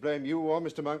in me to blame you or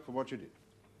Mr. Monk for what you did.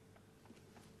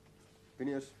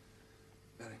 Phineas.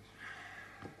 Barry.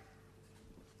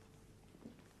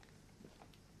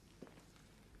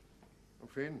 Oh,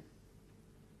 Finn.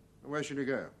 Where should you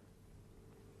go?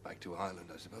 Back to Ireland,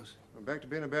 I suppose. Back to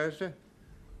being a barrister?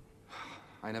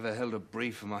 I never held a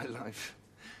brief in my life.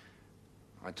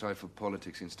 I tried for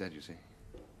politics instead, you see.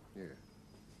 Yeah.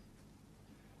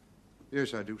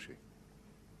 Yes, I do see.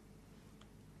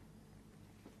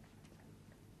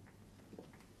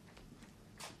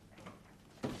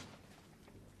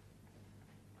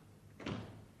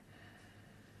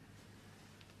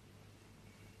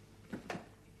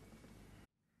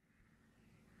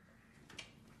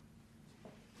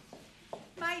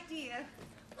 My dear.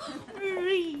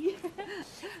 Marie.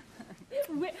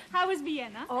 How was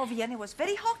Vienna? Oh, Vienna was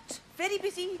very hot, very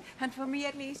busy, and for me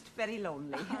at least, very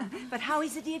lonely. But how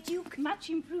is the dear Duke? Much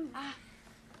improved.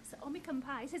 Sir Omicron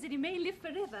Pie says that he may live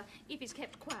forever if he's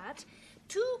kept quiet.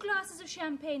 2 glasses of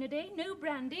champagne a day, no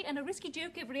brandy, and a risky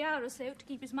joke every hour or so to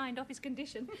keep his mind off his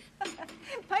condition.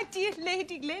 My dear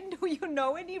Lady Glen, do you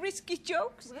know any risky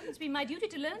jokes? Well, it's been my duty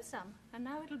to learn some, and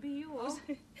now it'll be yours.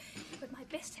 Oh. But my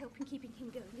best help in keeping him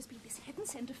going has been this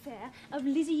heaven-sent affair of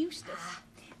Lizzie Eustace.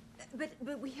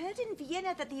 But we heard in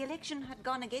Vienna that the election had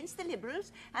gone against the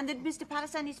Liberals and that Mr.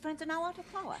 Palliser and his friends are now out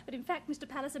of power. But in fact, Mr.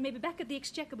 Palliser may be back at the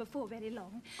Exchequer before very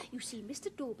long. You see, Mr.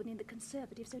 Daubeny and the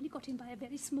Conservatives only got in by a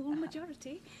very small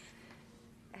majority.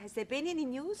 Has there been any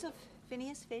news of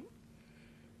Phineas Finn?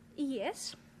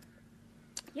 Yes.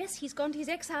 Yes, he's gone to his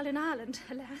exile in Ireland,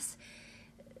 alas.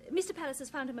 Mr. Palliser's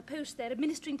found him a post there,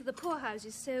 administering to the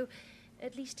poorhouses, so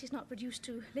at least he's not reduced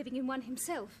to living in one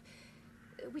himself,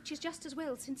 which is just as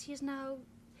well, since he is now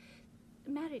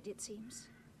married, it seems.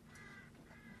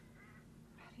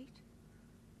 Married?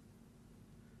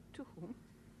 To whom?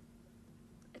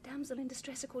 A damsel in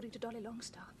distress, according to Dolly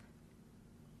Longstaff.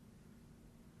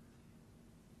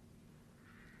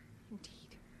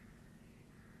 Indeed.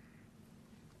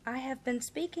 I have been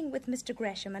speaking with Mr.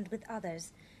 Gresham and with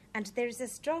others, and there is a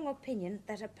strong opinion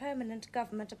that a permanent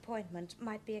government appointment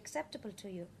might be acceptable to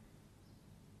you.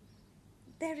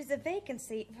 There is a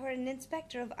vacancy for an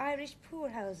inspector of Irish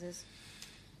poorhouses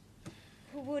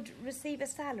who would receive a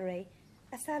salary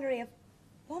of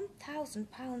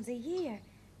 £1,000 a year.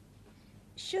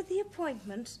 Should the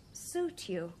appointment suit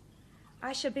you,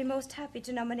 I shall be most happy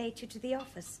to nominate you to the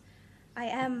office. I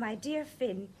am, my dear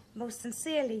Finn, most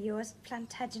sincerely yours,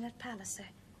 Plantagenet Palliser.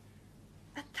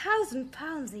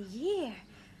 £1,000 a year?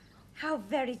 How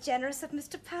very generous of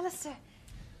Mr. Palliser.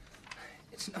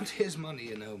 It's not his money,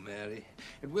 you know, Mary.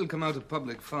 It will come out of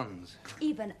public funds.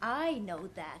 Even I know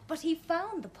that, but he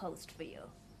found the post for you.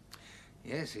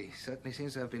 Yes, he certainly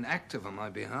seems to have been active on my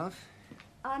behalf.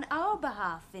 On our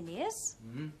behalf, Phineas.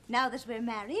 Mm-hmm. Now that we're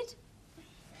married.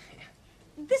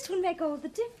 This will make all the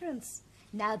difference.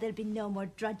 Now there'll be no more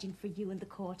drudging for you in the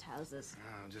courthouses.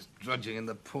 Oh, just drudging in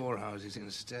the poorhouses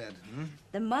instead. Hmm?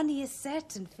 The money is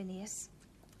certain, Phineas.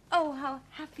 Oh, how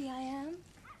happy I am.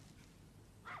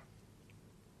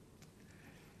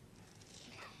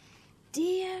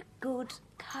 Dear, good,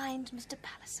 kind Mr.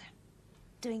 Palliser,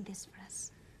 doing this for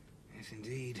us. Yes,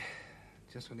 indeed.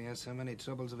 Just when he has so many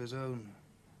troubles of his own.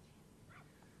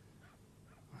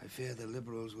 I fear the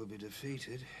Liberals will be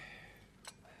defeated.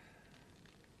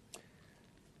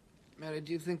 Mary,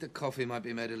 do you think the coffee might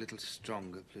be made a little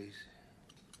stronger, please?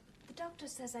 The doctor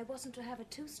says I wasn't to have it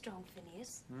too strong,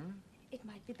 Phineas. Hmm? It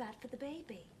might be bad for the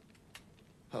baby.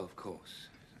 Oh, of course.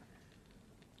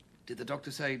 Did the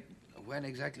doctor say when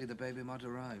exactly the baby might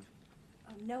arrive?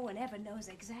 Oh, no one ever knows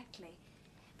exactly.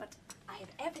 But I have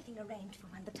everything arranged for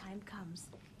when the time comes.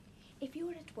 If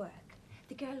you're at work,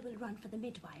 the girl will run for the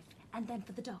midwife, and then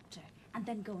for the doctor, and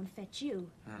then go and fetch you.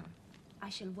 Hmm. I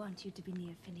shall want you to be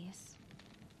near, Phineas.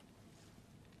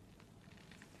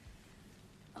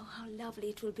 Oh, how lovely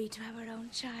it will be to have our own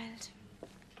child.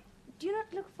 Do you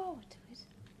not look forward to it?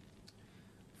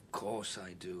 Of course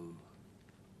I do.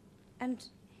 And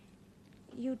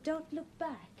you don't look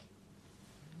back?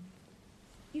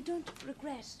 You don't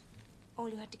regret all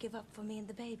you had to give up for me and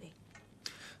the baby?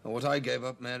 And what I gave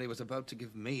up, Mary, was about to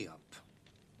give me up.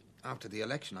 After the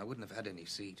election, I wouldn't have had any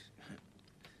seat.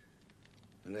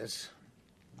 Unless...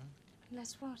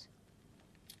 Unless what?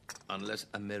 Unless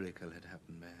a miracle had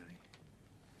happened, Mary.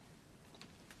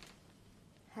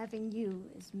 Having you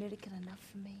is miracle enough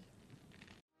for me.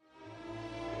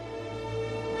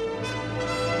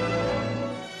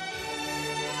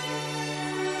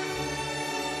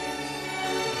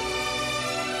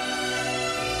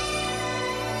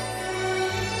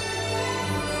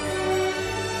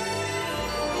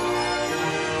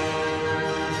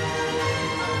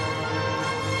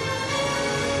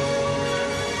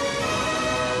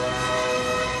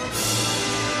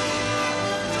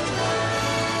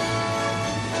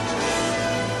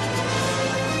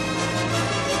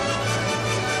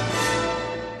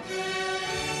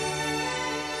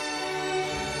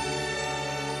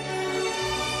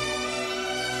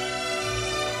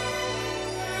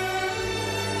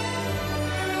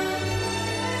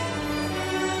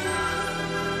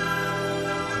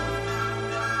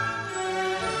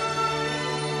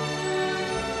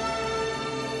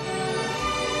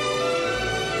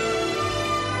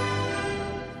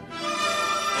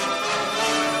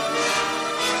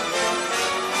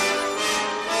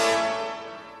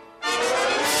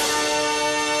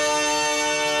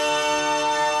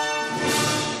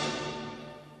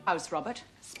 House, Robert,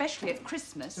 especially at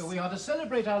Christmas. So we are to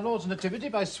celebrate our Lord's Nativity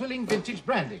by swilling vintage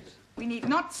brandies. We need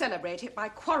not celebrate it by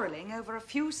quarrelling over a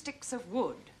few sticks of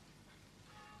wood.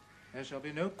 There shall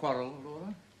be no quarrel,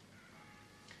 Laura.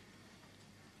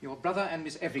 Your brother and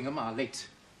Miss Effingham are late.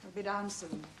 They'll be down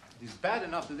soon. It is bad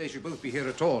enough that they should both be here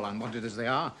at all, unwanted as they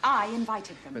are. I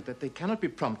invited them. But that they cannot be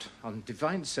prompt on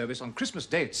divine service on Christmas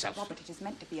Day itself. Robert, it is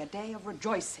meant to be a day of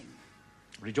rejoicing.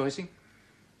 Rejoicing?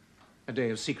 A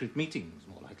day of secret meetings,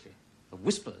 more likely. of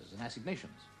whispers and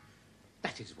assignations.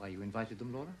 That is why you invited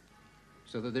them, Laura,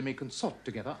 so that they may consort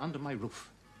together under my roof.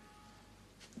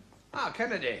 Ah,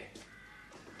 Kennedy.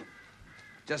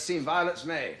 Just seen Violet's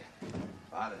maid.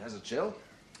 Violet has a chill.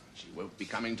 She won't be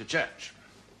coming to church.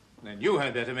 Then you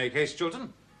had better make haste,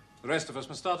 Chilton. The rest of us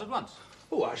must start at once.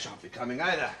 Oh, I shan't be coming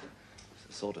either. It's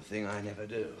the sort of thing I never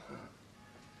do.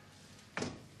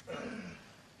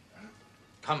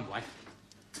 Come, wife.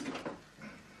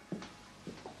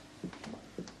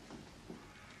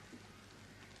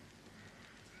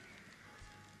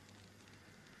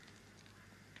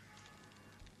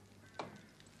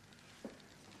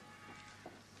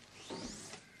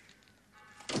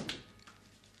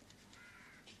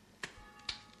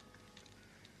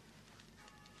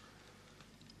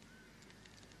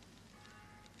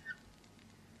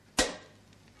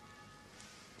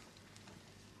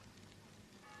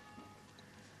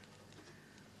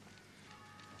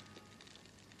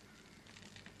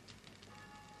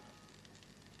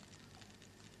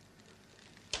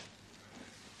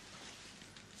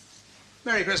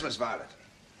 Merry Christmas, Violet.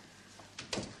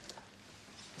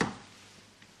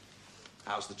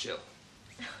 How's the chill?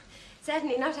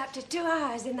 Certainly not up to 2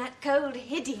 hours in that cold,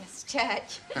 hideous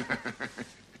church.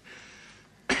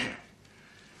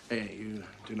 Hey, you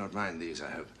do not mind these,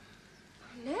 I hope.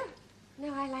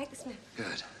 No, I like the smell.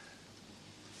 Good.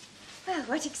 Well,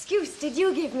 what excuse did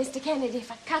you give Mr. Kennedy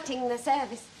for cutting the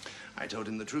service? I told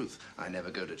him the truth. I never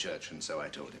go to church, and so I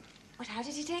told him. But how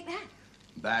did he take that?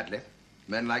 Badly.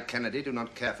 Men like Kennedy do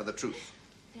not care for the truth.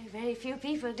 No, very few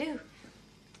people do.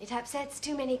 It upsets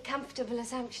too many comfortable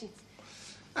assumptions.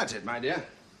 That's it, my dear.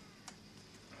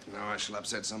 Now I shall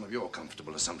upset some of your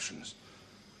comfortable assumptions.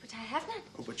 But I have none.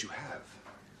 Oh, but you have.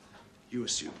 You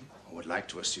assume, or would like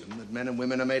to assume, that men and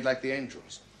women are made like the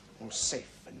angels, all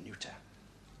safe and neuter.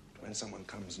 But when someone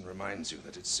comes and reminds you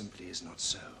that it simply is not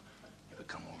so, you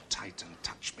become all tight and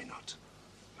touch-me-not,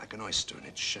 like an oyster in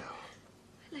its shell.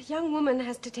 Well, a young woman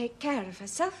has to take care of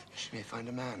herself. She may find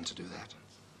a man to do that.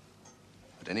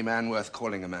 But any man worth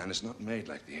calling a man is not made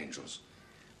like the angels.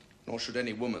 Nor should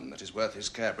any woman that is worth his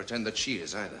care pretend that she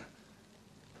is either.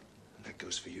 And that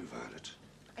goes for you, Violet.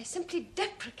 I simply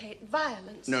deprecate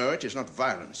violence. No, it is not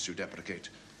violence you deprecate,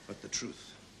 but the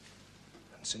truth.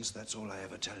 And since that's all I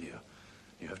ever tell you,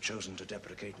 you have chosen to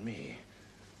deprecate me.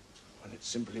 When it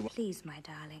simply... Please, my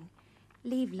darling,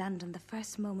 leave London the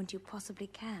first moment you possibly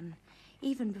can,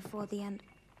 even before the end.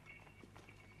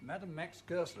 Madam Max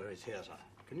Goesler is here, sir.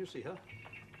 Can you see her?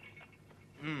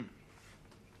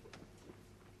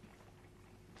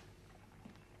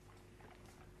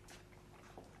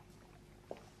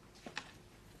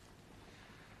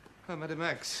 Oh, Madam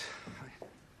Max,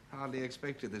 I hardly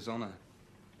expected this honor.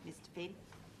 Mr. Finn.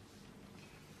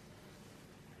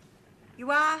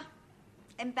 You are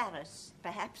embarrassed,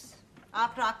 perhaps,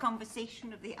 after our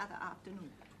conversation of the other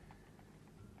afternoon.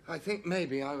 I think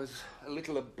maybe I was a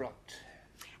little abrupt.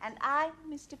 And I,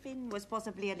 Mr. Finn, was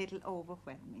possibly a little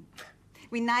overwhelming.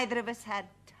 We neither of us had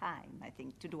time, I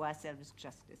think, to do ourselves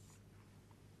justice.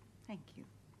 Thank you.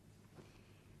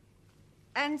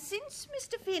 And since,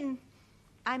 Mr. Finn,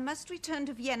 I must return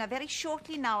to Vienna very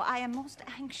shortly now, I am most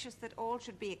anxious that all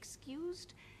should be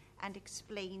excused and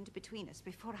explained between us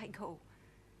before I go.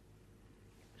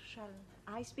 Shall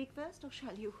I speak first, or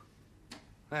shall you?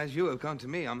 As you have come to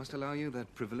me, I must allow you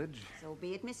that privilege. So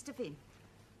be it, Mr. Finn.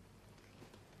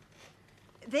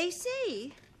 They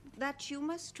say that you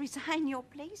must resign your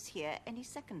place here any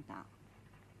second now.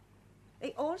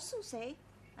 They also say,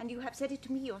 and you have said it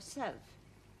to me yourself,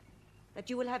 that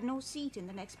you will have no seat in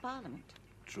the next Parliament.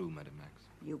 True, Madam Max.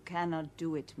 You cannot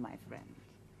do it, my friend.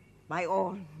 By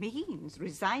all means,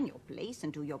 resign your place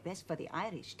and do your best for the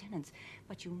Irish tenants,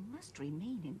 but you must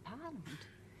remain in Parliament.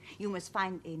 You must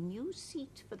find a new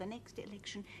seat for the next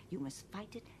election. You must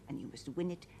fight it, and you must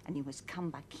win it, and you must come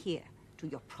back here to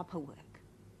your proper work.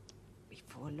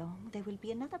 Before long, there will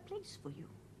be another place for you.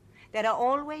 There are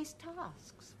always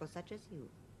tasks for such as you.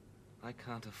 I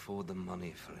can't afford the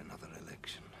money for another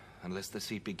election, unless the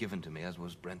seat be given to me, as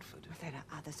was Brentford. There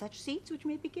are other such seats which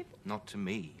may be given. Not to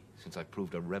me, since I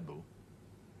proved a rebel.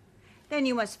 Then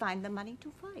you must find the money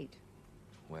to fight.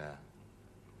 Where?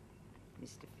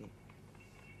 Mr. Finn,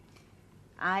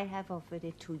 I have offered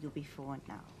it to you before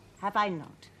now, have I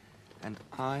not? And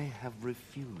I have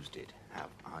refused it,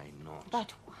 have I not?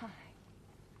 But why?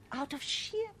 Out of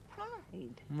sheer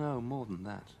pride. No, more than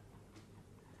that.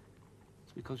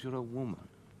 It's because you're a woman,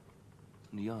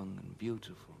 and young and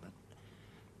beautiful, that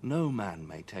no man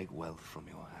may take wealth from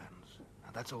your hands. Now,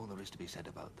 that's all there is to be said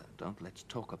about that. Let's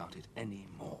talk about it any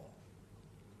more.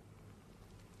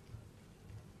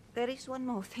 There is one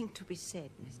more thing to be said,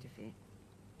 Mr. Finn.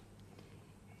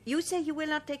 You say you will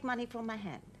not take money from my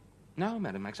hand. No,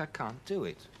 Madam Max, I can't do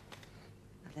it.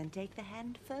 Well, then take the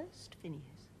hand first, Phineas.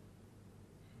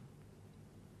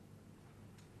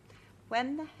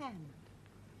 When the hand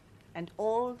and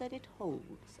all that it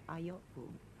holds are your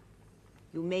own,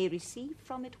 you may receive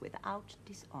from it without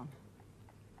dishonor.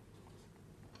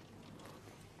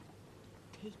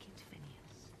 Take it,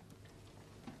 Phineas.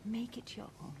 Make it your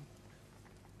own.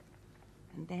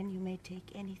 And then you may take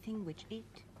anything which it...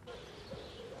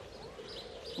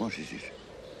 What is it?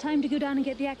 Time to go down and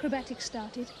get the acrobatics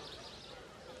started.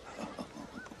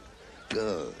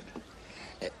 Good.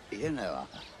 You know,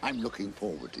 I'm looking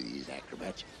forward to these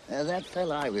acrobats. That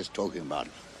fella I was talking about,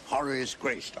 Horace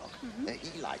Greystock,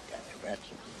 he liked acrobats.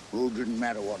 Who didn't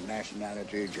matter what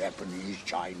nationality, Japanese,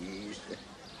 Chinese.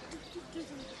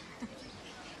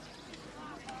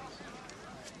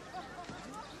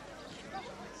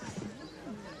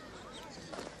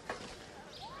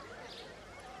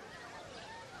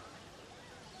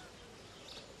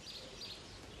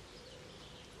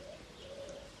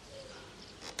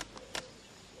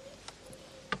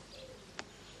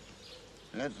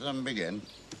 Let them begin.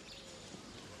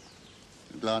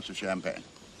 A glass of champagne.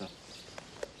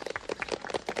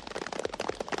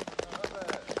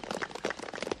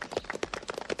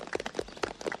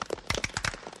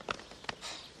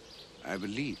 I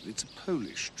believe it's a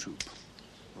Polish troupe.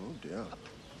 Oh, dear.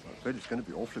 I'm afraid it's going to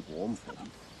be awfully warm for them.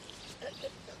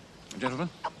 Gentlemen.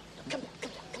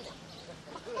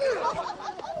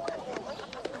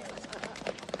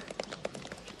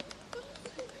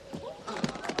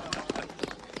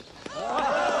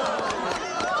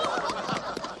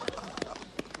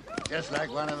 Just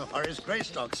like one of Horace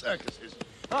Greystock's circuses.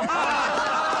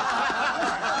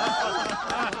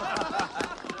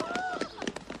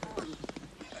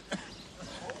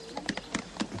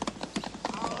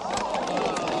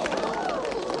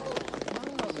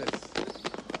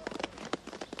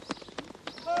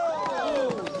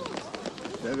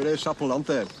 They're very supple, aren't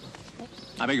they?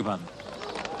 I beg your pardon.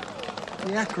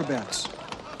 The acrobats.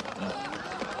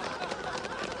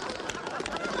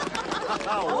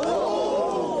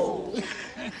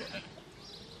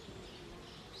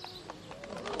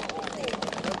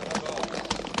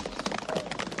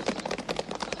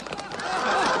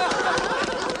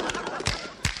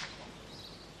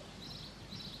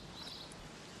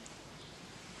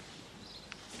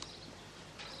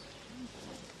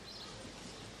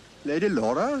 Lady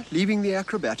Laura, leaving the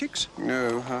acrobatics?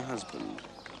 No, her husband.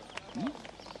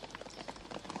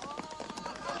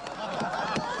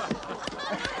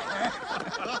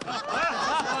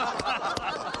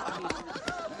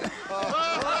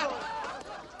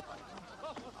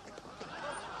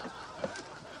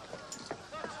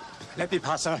 Let me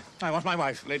pass, sir. I want my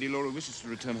wife. Lady Laura wishes to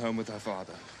return home with her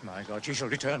father. My God, she shall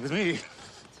return with me.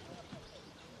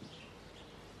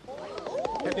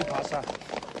 Let me pass, sir.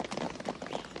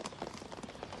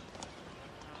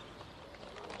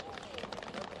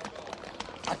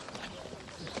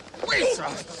 Wait, sir!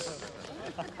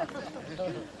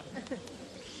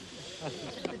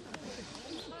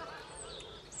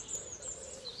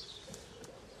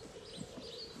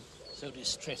 So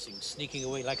distressing, sneaking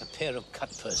away like a pair of cut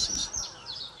purses.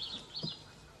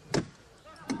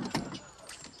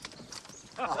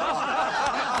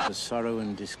 The sorrow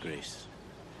and disgrace.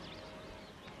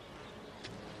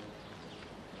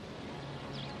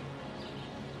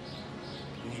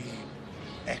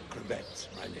 The acrobats,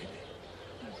 my lady.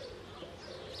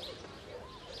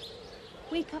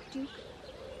 Wake up, Duke.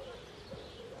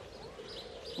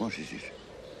 What is it?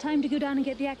 Time to go down and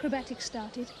get the acrobatics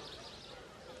started.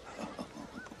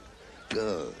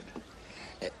 Good.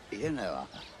 You know,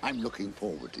 I'm looking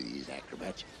forward to these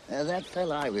acrobats. That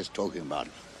fella I was talking about,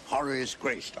 Horace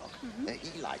Greystock,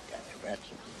 he liked acrobats.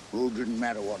 Who didn't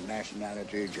matter what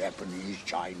nationality, Japanese,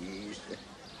 Chinese.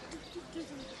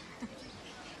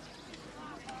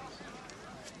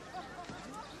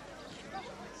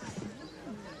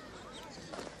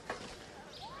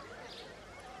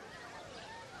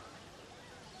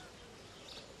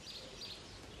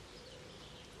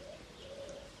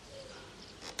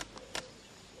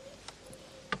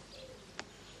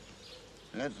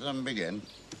 Let them begin.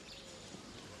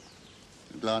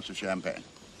 A glass of champagne.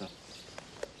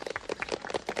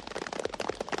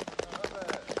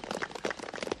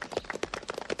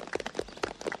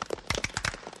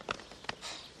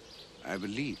 I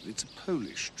believe it's a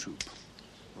Polish troupe.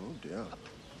 Oh, dear.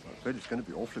 I'm afraid it's going to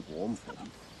be awfully warm for them.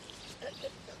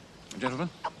 Gentlemen.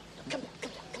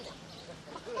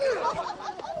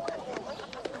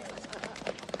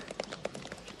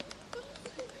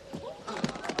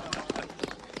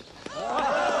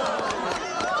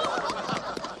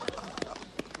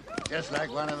 Just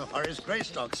like one of the Horace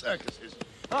Greystock circuses.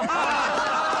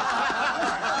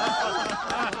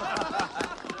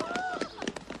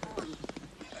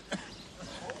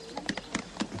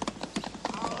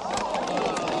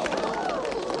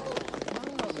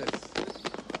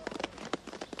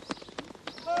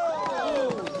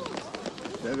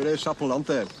 They're very supple, aren't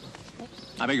they?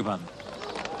 I beg your pardon?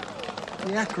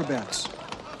 The acrobats.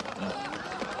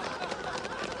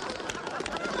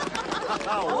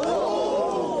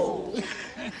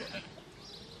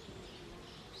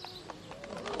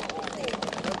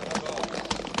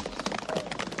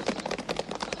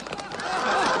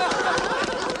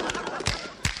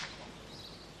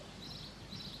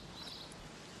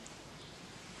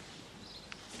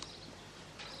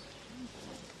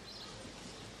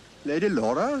 Lady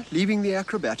Laura, leaving the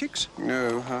acrobatics?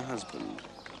 No, her husband.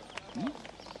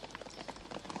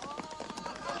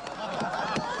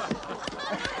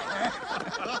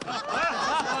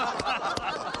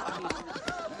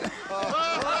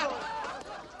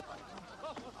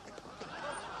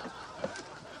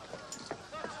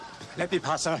 Let me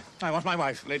pass, sir. I want my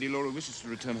wife. Lady Laura wishes to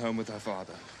return home with her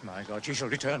father. My God, she shall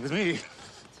return with me.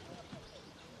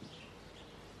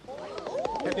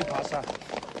 Let me pass, sir.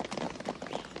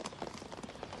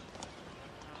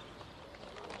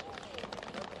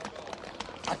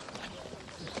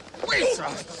 Wait, sir!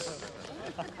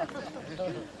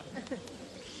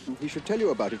 He should tell you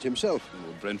about it himself.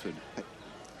 Lord Brentford.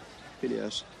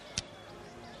 Phineas.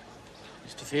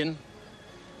 Mr. Finn,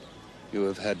 you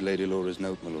have had Lady Laura's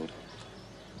note, my lord.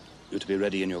 You're to be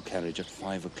ready in your carriage at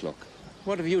 5 o'clock.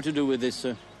 What have you to do with this,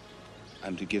 sir?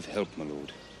 I'm to give help, my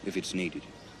lord, if it's needed.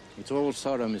 It's all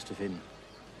sorrow, Mr. Finn.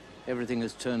 Everything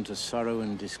has turned to sorrow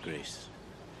and disgrace.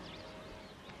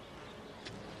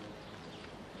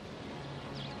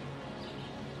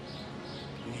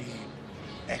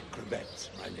 The acrobats,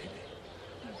 my lady.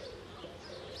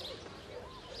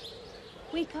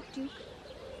 Wake up, Duke.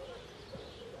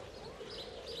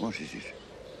 What is it?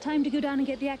 Time to go down and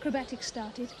get the acrobatics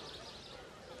started.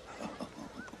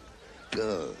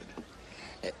 Good.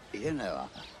 You know,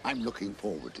 I'm looking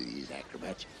forward to these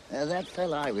acrobats. That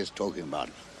fella I was talking about,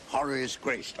 Horace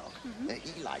Greystock,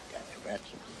 he liked acrobats.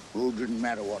 Who didn't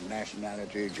matter what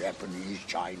nationality, Japanese,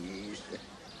 Chinese.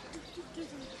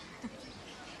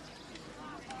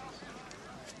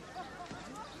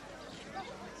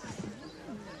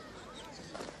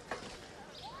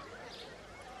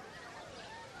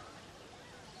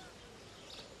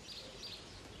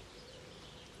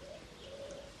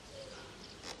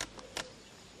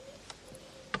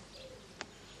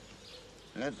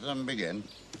 Let them begin.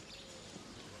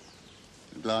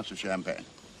 A glass of champagne.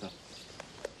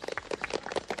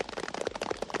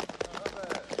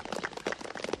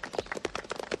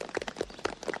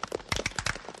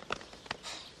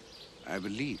 I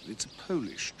believe it's a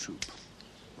Polish troupe.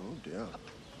 Oh, dear.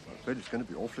 I'm afraid it's going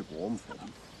to be awfully warm for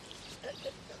them.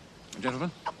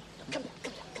 Gentlemen?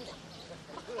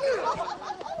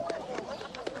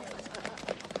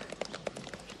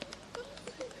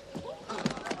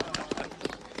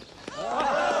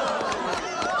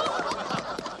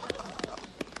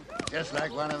 Just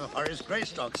like one of the Horace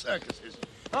Greystock circuses.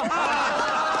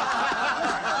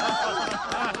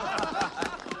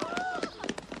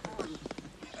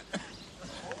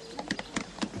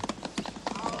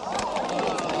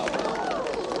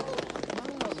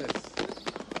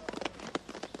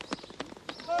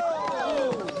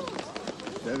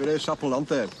 They're very supple, aren't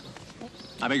they?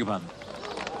 I beg your pardon?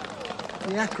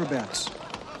 The acrobats.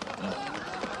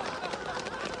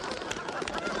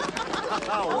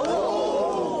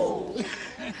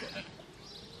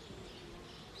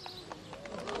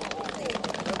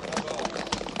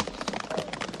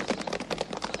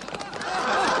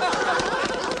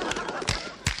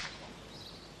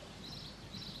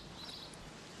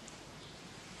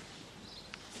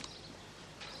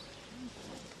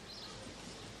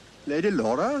 Lady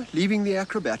Laura, leaving the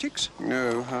acrobatics?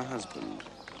 No, her husband.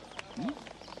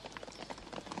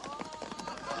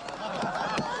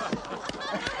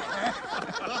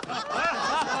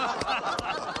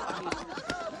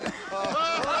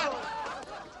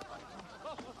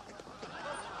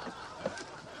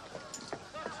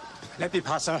 Let me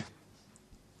pass, sir.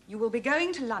 You will be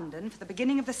going to London for the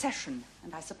beginning of the session,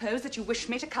 and I suppose that you wish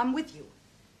me to come with you.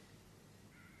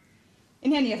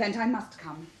 In any event, I must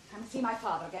come. I must see my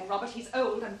father again, Robert. He's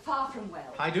old and far from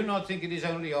well. I do not think it is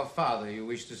only your father you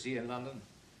wish to see in London.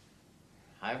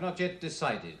 I have not yet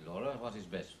decided, Laura, what is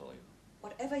best for you.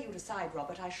 Whatever you decide,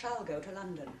 Robert, I shall go to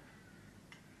London.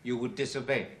 You would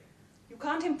disobey me. You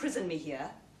can't imprison me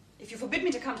here. If you forbid me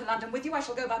to come to London with you, I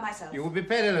shall go by myself. You would be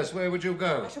penniless. Where would you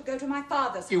go? I shall go to my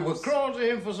father's You house. would crawl to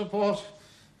him for support.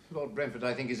 Lord Brentford,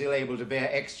 I think, is ill able to bear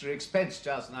extra expense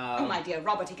just now. Oh, my dear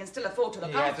Robert, he can still afford to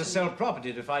look He had after to me. sell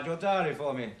property to find your diary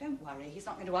for me. Don't worry, he's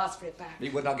not going to ask for it back. He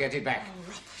would not get it back. Oh,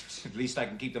 Robert. At least I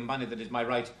can keep the money that is my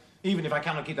right, even if I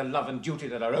cannot keep the love and duty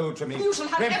that are owed to me. You shall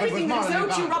have Brentford everything was that is morally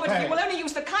owed to you, bound Robert, if pay. you will only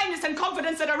use the kindness and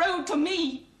confidence that are owed to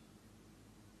me.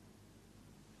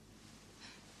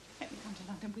 Let me come to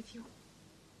London with you.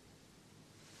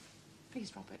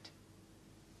 Please, Robert.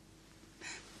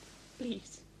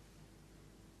 Please.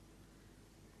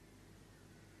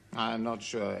 I am not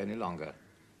sure any longer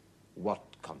what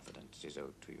confidence is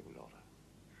owed to you, Laura.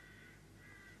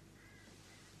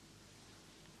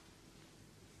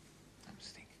 I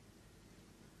must think.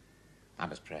 I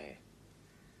must pray.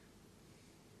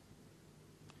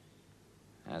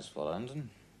 As for London,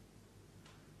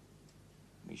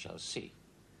 we shall see.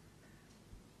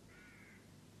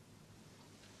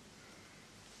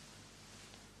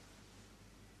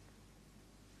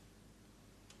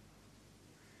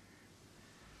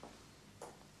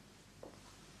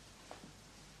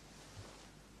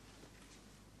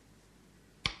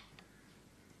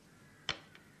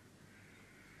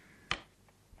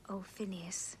 Oh,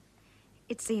 Phineas,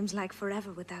 it seems like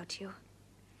forever without you.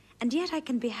 And yet I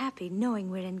can be happy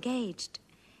knowing we're engaged.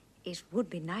 It would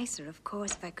be nicer, of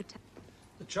course, if I could...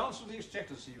 The Chancellor of the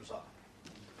Exchequer to see you, sir.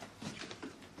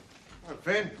 Oh,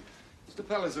 Finn. Mr.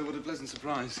 Palliser, what a pleasant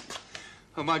surprise.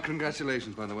 Oh, my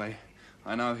congratulations, by the way.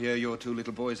 I now hear your two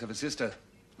little boys have a sister.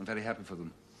 I'm very happy for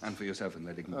them. And for yourself and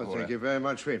Lady Glencora. Oh, thank you very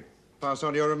much, Finn. Pass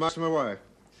on your remarks to my wife.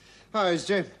 Hi, it's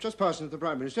just passing to the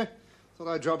Prime Minister. Thought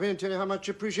I'd drop in and tell you how much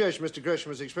appreciation Mr.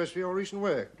 Gresham has expressed for your recent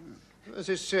work. There's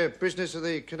this business of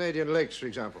the Canadian lakes, for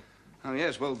example. Oh,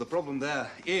 yes, well, the problem there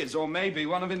is, or may be,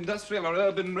 one of industrial or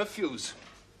urban refuse.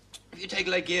 If you take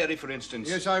Lake Erie, for instance.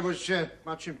 Yes, I was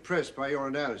much impressed by your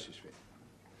analysis, Finn.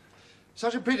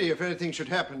 Such a pity if anything should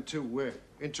happen to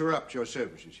interrupt your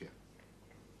services here.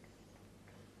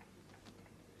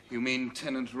 You mean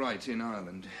tenant right in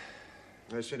Ireland?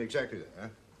 I said exactly that, huh?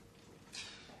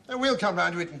 We'll come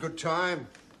round to it in good time.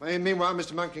 Meanwhile,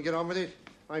 Mr. Monk can get on with it.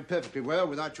 I'm perfectly well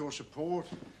without your support.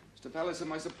 Mr. Palliser,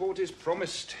 my support is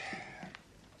promised.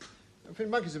 Finn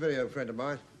Monk is a very old friend of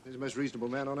mine. He's the most reasonable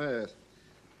man on earth.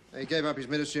 He gave up his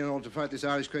ministry in order to fight this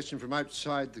Irish question from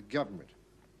outside the government.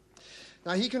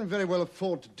 Now, he can very well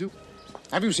afford to do...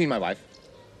 Have you seen my wife?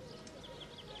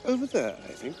 Over there,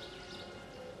 I think.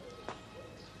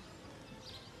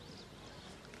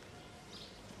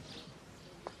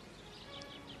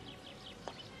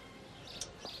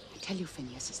 I tell you,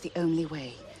 Phineas, it's the only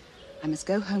way. I must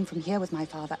go home from here with my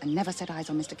father and never set eyes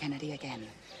on Mr. Kennedy again.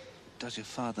 Does your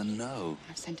father know?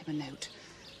 I've sent him a note.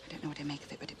 I don't know what to make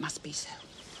of it, but it must be so.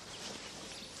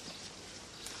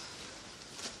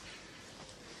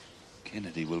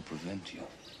 Kennedy will prevent you.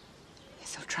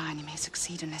 Yes, he'll try, and he may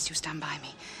succeed unless you stand by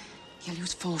me. He'll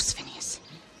use force, Phineas.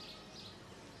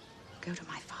 Go to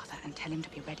my father and tell him to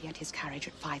be ready at his carriage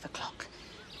at 5 o'clock.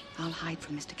 I'll hide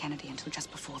from Mr. Kennedy until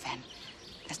just before then.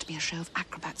 There's to be a show of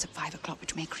acrobats at 5 o'clock,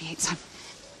 which may create some...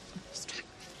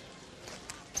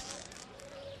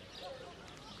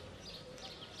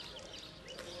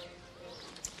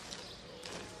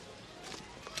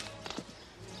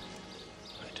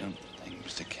 I don't think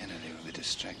Mr. Kennedy will be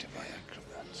distracted by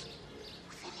acrobats.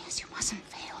 Phineas, you mustn't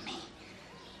fail me.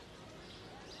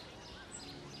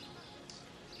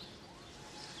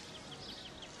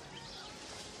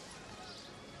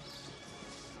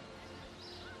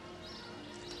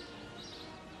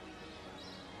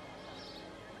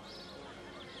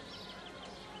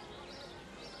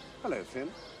 Hello, Finn.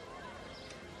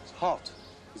 It's hot,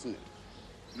 isn't it?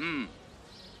 Hmm.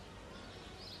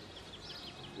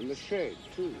 In the shade,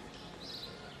 too.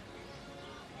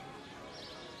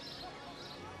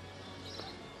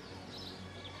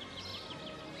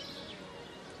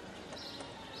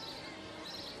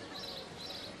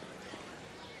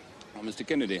 Oh, Mr.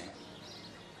 Kennedy.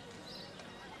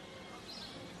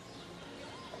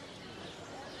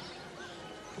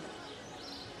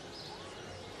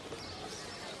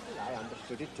 I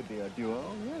understood it to be a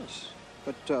duel, yes.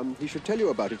 But he should tell you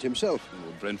about it himself.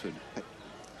 Lord Brentford.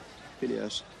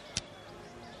 Phineas.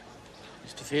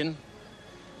 Mr. Finn?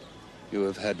 You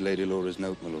have had Lady Laura's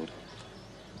note, my lord.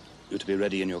 You're to be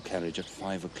ready in your carriage at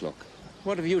 5 o'clock.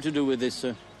 What have you to do with this,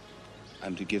 sir?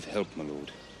 I'm to give help, my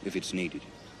lord, if it's needed.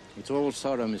 It's all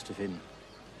sorrow, Mr. Finn.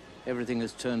 Everything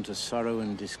has turned to sorrow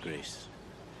and disgrace.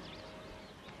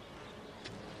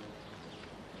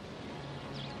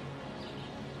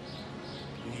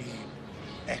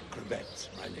 The acrobats,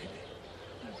 my lady.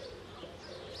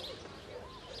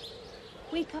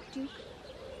 Duke.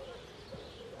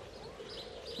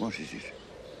 What is it?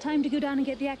 Time to go down and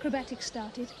get the acrobatics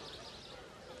started.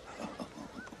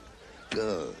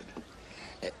 Good.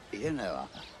 You know,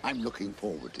 I'm looking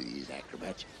forward to these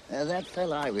acrobats. That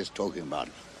fella I was talking about,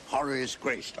 Horace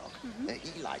Greystock,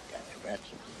 he liked acrobats.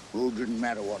 Well, didn't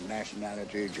matter what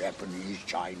nationality, Japanese,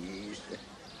 Chinese.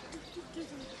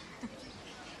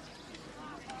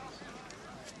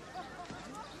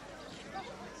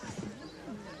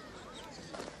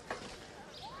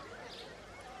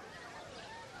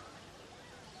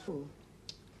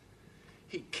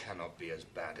 He cannot be as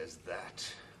bad as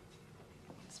that.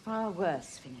 It's far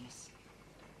worse, Phineas.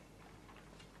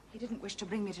 He didn't wish to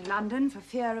bring me to London for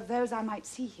fear of those I might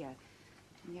see here.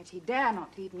 And yet he dare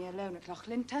not leave me alone at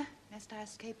Lochlinter, lest I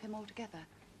escape him altogether.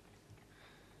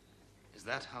 Is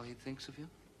that how he thinks of you?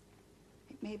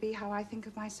 It may be how I think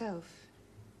of myself.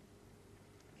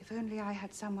 If only I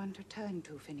had someone to turn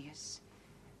to, Phineas.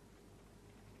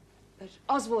 But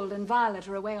Oswald and Violet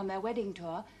are away on their wedding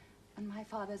tour, and my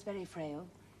father's very frail.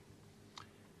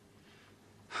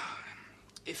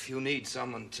 If you need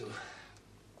someone to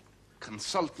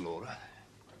consult, Laura,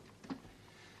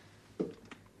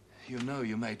 you know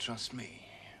you may trust me.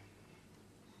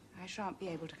 I shan't be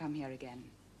able to come here again.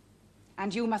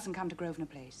 And you mustn't come to Grosvenor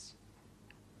Place.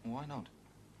 Why not?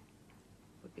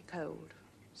 It would be cold,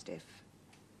 stiff,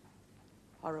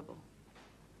 horrible.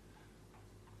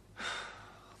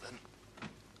 Then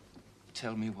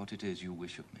tell me what it is you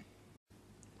wish of me.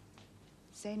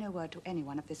 Say no word to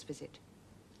anyone of this visit,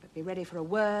 but be ready for a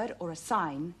word or a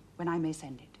sign when I may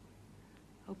send it.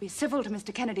 Oh, be civil to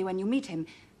Mr. Kennedy when you meet him,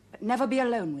 but never be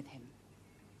alone with him.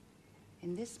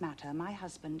 In this matter, my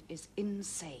husband is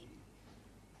insane.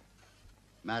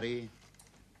 Mary,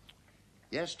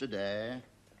 yesterday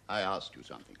I asked you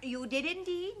something. You did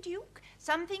indeed, Duke.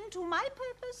 Something to my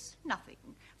purpose? Nothing.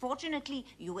 Fortunately,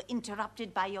 you were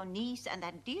interrupted by your niece and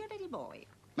that dear little boy.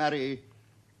 Mary,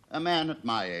 a man at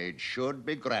my age should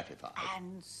be gratified.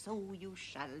 And so you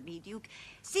shall be, Duke.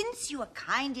 Since you are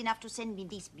kind enough to send me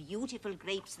these beautiful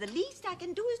grapes, the least I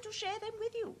can do is to share them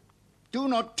with you. Do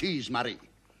not tease, Marie.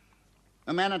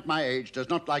 A man at my age does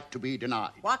not like to be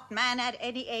denied. What man at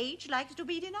any age likes to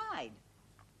be denied?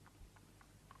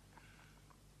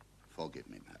 Forgive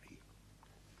me, Marie.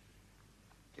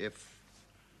 If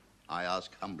I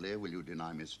ask humbly, will you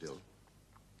deny me still?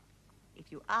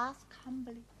 If you ask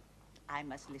humbly, I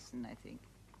must listen, I think.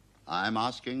 I'm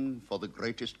asking for the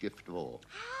greatest gift of all.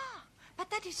 Ah, but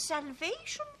that is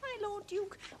salvation, my Lord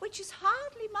Duke, which is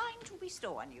hardly mine to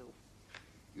bestow on you.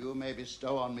 You may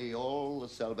bestow on me all the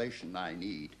salvation I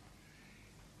need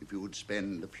if you would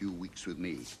spend a few weeks with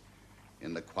me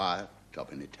in the quiet of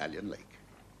an Italian lake.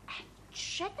 And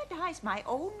jeopardize my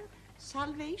own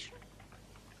salvation?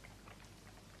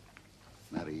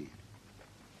 Marie,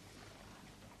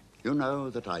 you know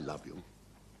that I love you.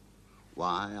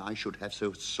 Why I should have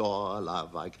so sore a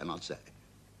love, I cannot say.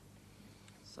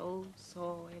 So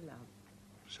sore a love.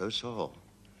 So sore,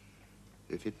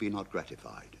 if it be not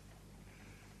gratified.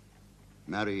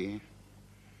 Mary,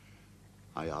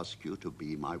 I ask you to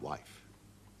be my wife.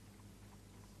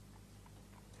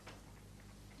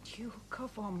 Duke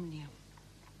of Omnium.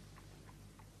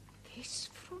 This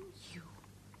from you?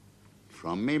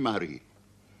 From me, Marie.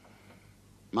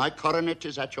 My coronet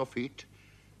is at your feet.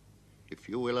 If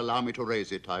you will allow me to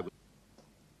raise it, I will.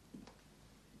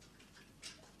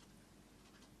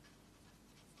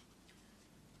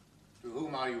 To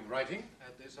whom are you writing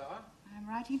at this hour? I'm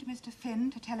writing to Mr.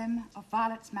 Finn to tell him of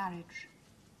Violet's marriage.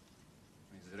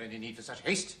 Is there any need for such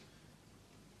haste?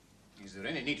 Is there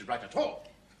any need to write at all?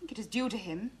 I think it is due to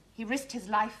him. He risked his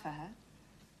life for her.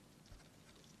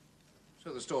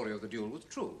 So the story of the duel was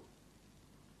true.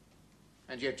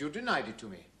 And yet you denied it to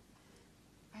me.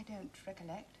 I don't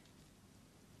recollect.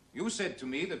 You said to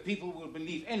me that people will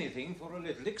believe anything for a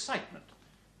little excitement,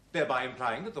 thereby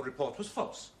implying that the report was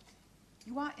false.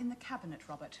 You are in the cabinet,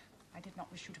 Robert. I did not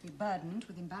wish you to be burdened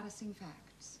with embarrassing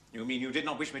facts. You mean you did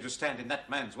not wish me to stand in that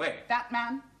man's way? That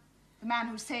man? The man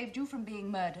who saved you from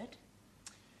being murdered?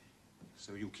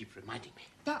 So you keep reminding me.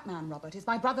 That man, Robert, is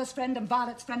my brother's friend and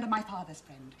Violet's friend and my father's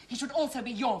friend. He should also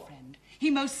be your friend. He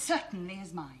most certainly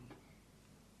is mine.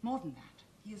 More than that,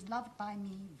 he is loved by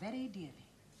me very dearly.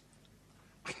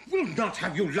 I will not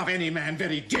have you love any man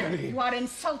very dearly. You are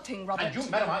insulting, Robert. And you,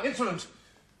 madam, are insolent.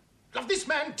 Love this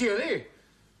man dearly?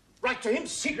 Write to him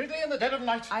secretly in the dead of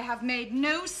night? I have made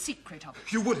no secret of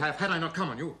it. You would have, had I not come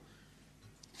on you.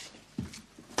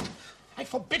 I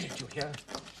forbid it, you hear?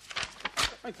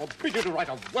 I forbid you to write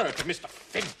a word to Mr.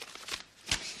 Finn.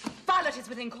 Violet is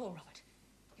within call, Robert.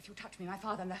 If you touch me, my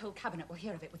father and the whole cabinet will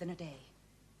hear of it within a day.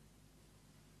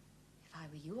 If I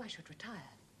were you, I should retire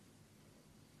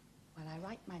while I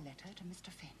write my letter to Mr.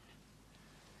 Finn.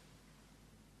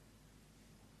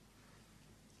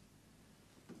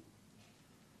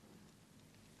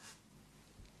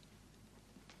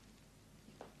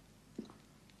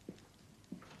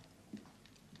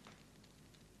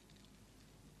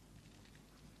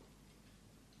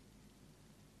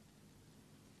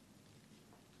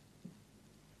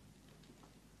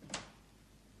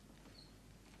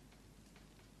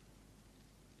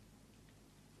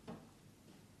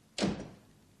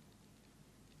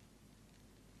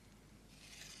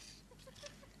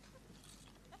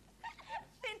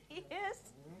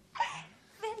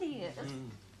 Phineas.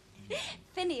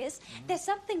 Phineas, there's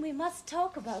something we must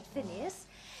talk about, Phineas.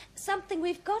 Something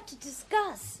we've got to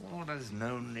discuss. Oh, there's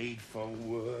no need for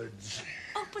words.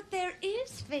 Oh, but there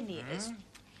is, Phineas.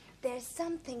 There's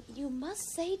something you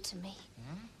must say to me.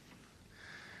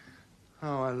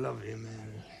 Oh, I love you,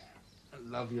 Mary. I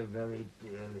love you very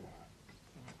dearly.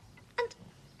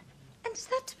 And is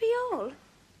that to be all?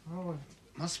 Oh,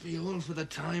 it must be all for the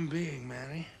time being,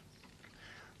 Mary.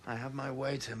 I have my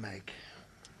way to make.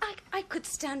 I could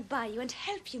stand by you and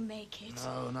help you make it.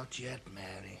 No, not yet,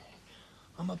 Mary.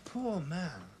 I'm a poor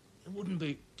man. It wouldn't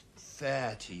be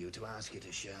fair to you to ask you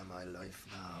to share my life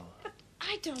now. But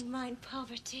I don't mind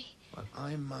poverty. Well,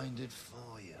 I mind it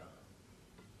for you.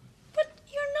 But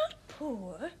you're not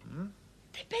poor.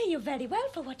 They pay you very well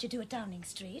for what you do at Downing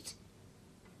Street.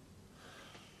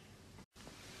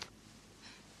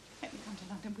 Let me come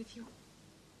to London with you.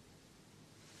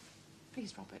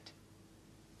 Please, Robert.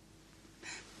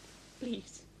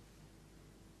 Please.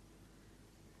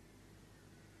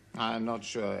 I'm not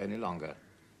sure any longer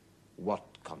what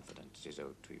confidence is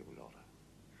owed to you, Laura.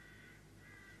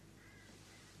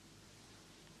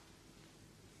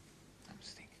 I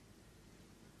must think.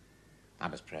 I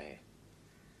must pray.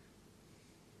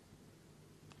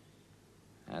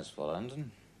 As for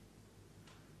London,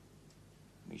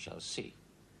 we shall see.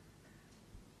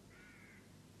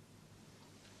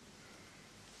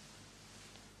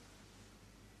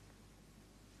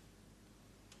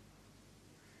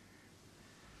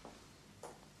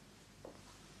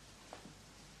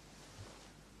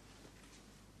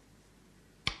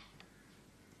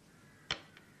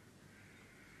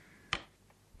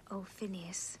 Oh,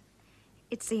 Phineas,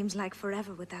 it seems like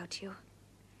forever without you.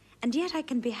 And yet I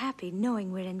can be happy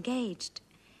knowing we're engaged.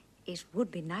 It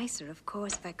would be nicer, of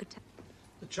course, if I could...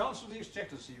 The Chancellor of the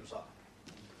Exchequer to see you, sir.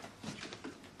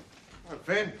 Oh,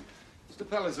 Finn. Mr.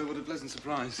 Palliser, what a pleasant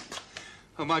surprise.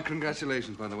 Oh, my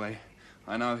congratulations, by the way.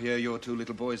 I now hear your two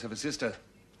little boys have a sister.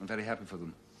 I'm very happy for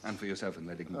them. And for yourself and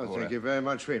Lady Glencora. Oh, thank you very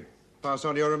much, Finn. Pass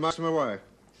on your remarks to my wife.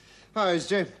 Hi, it's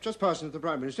just passing to the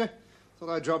Prime Minister.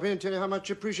 Thought I'd drop in and tell you how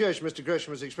much appreciation Mr.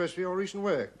 Gresham has expressed for your recent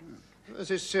work. There's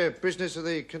this business of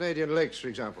the Canadian lakes, for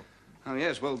example. Oh,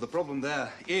 yes, well, the problem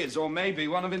there is, or may be,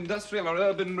 one of industrial or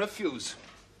urban refuse.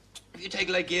 If you take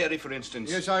Lake Erie, for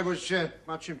instance. Yes, I was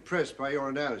much impressed by your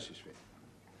analysis, Finn.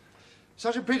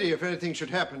 Such a pity if anything should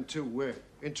happen to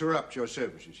interrupt your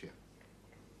services here.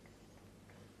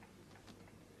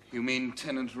 You mean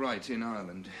tenant right in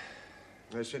Ireland?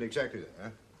 I said exactly that, huh?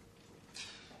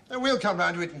 And we'll come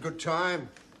round to it in good time.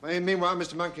 Meanwhile,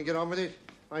 Mr. Monk can get on with it.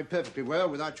 I'm perfectly well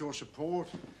without your support.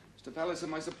 Mr. Palliser,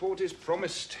 my support is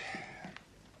promised.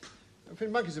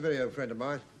 Finn Monk is a very old friend of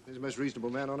mine. He's the most reasonable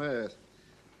man on earth.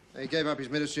 He gave up his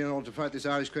ministry in order to fight this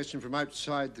Irish question from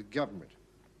outside the government.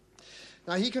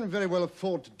 Now, he can very well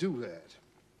afford to do that.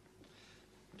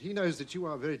 But he knows that you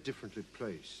are very differently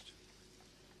placed.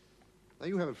 Now,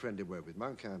 you have a friendly word with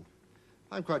Monk, and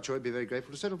I'm quite sure he'd be very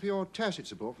grateful to settle for your tacit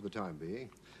support for the time being.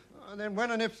 And then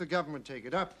when and if the government take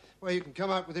it up, well, you can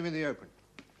come out with him in the open.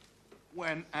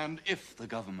 When and if the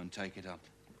government take it up?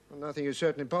 Well, nothing is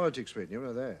certain in politics, Finn. You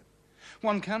know that.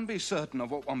 One can be certain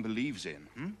of what one believes in,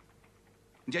 And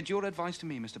yet your advice to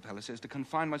me, Mr. Palliser, is to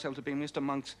confine myself to being Mr.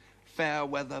 Monk's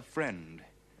fair-weather friend.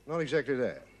 Not exactly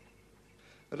that.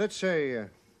 But let's say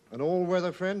an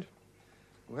all-weather friend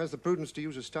who has the prudence to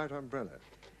use a stout umbrella.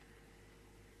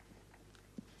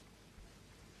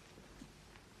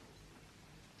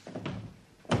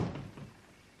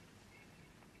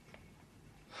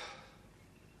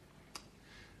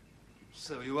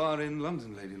 So you are in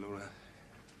London, Lady Laura.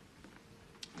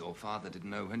 Your father didn't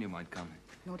know when you might come.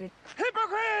 Nor did...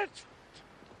 Hypocrite!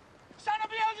 Son of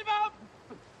Beelzebub!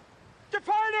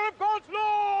 Defiler of God's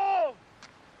law!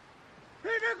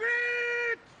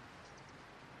 Hypocrite!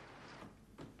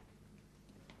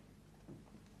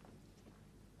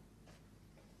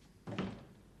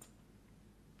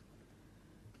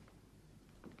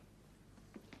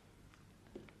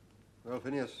 Well,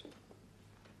 Phineas.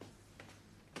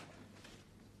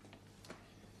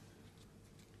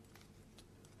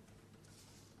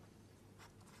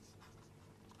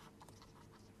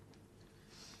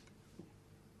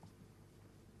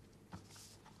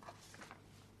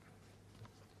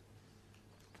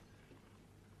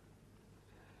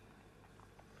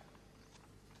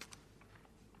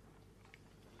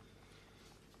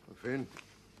 Finn,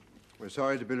 we're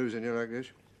sorry to be losing you like this.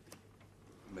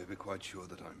 You may be quite sure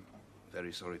that I'm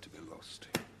very sorry to be lost.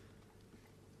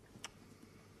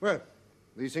 Well,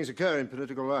 these things occur in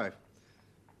political life.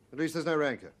 At least there's no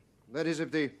rancor. That is,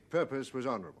 if the purpose was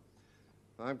honorable.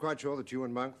 I'm quite sure that you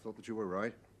and Monk thought that you were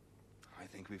right. I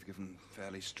think we've given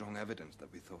fairly strong evidence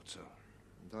that we thought so.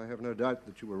 And I have no doubt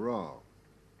that you were wrong.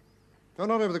 No,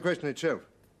 not over the question itself.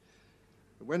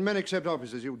 When men accept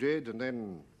office as you did and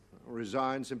then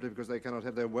resign simply because they cannot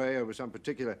have their way over some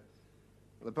particular,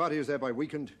 the party is thereby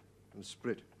weakened and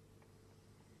split.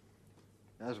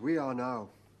 As we are now.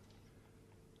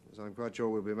 As I'm quite sure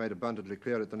will be made abundantly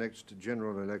clear at the next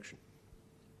general election.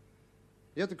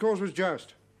 Yet the cause was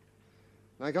just.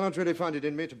 I cannot really find it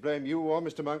in me to blame you or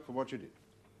Mr. Monk for what you did.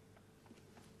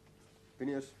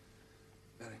 Phineas?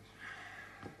 Barry.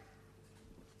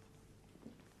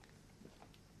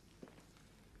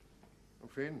 Oh,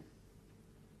 Finn,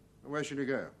 where should you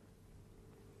go?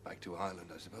 Back to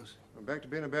Ireland, I suppose. Back to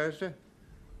being a barrister?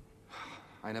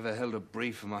 I never held a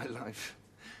brief in my life.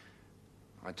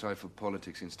 I tried for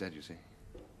politics instead, you see.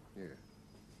 Yeah.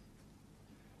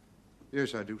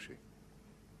 Yes, I do see.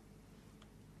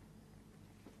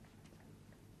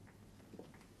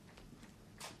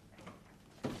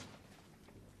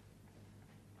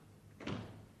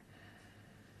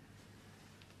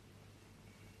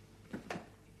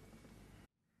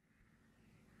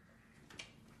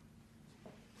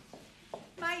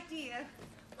 My dear.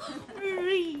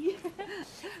 Marie.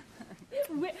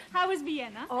 How was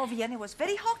Vienna? Oh, Vienna was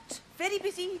very hot, very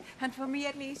busy, and for me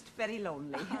at least, very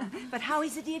lonely. But how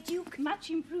is the dear Duke? Much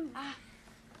improved.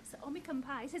 Sir Omicron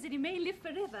Pie says that he may live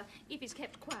forever if he's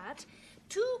kept quiet.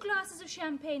 2 glasses of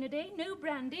champagne a day, no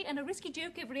brandy, and a risky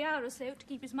joke every hour or so to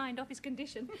keep his mind off his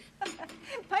condition.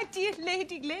 My dear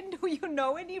Lady Glen, do you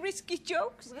know any risky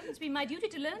jokes? Well, it's been my duty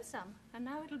to learn some, and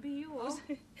now it'll be yours.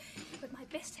 Oh. But my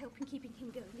best help in keeping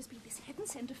him going has been this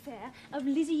heaven-sent affair of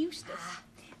Lizzie Eustace.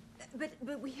 But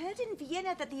we heard in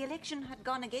Vienna that the election had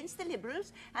gone against the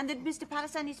Liberals and that Mr.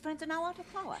 Palliser and his friends are now out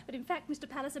of power. But in fact, Mr.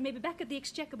 Palliser may be back at the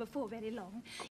Exchequer before very long.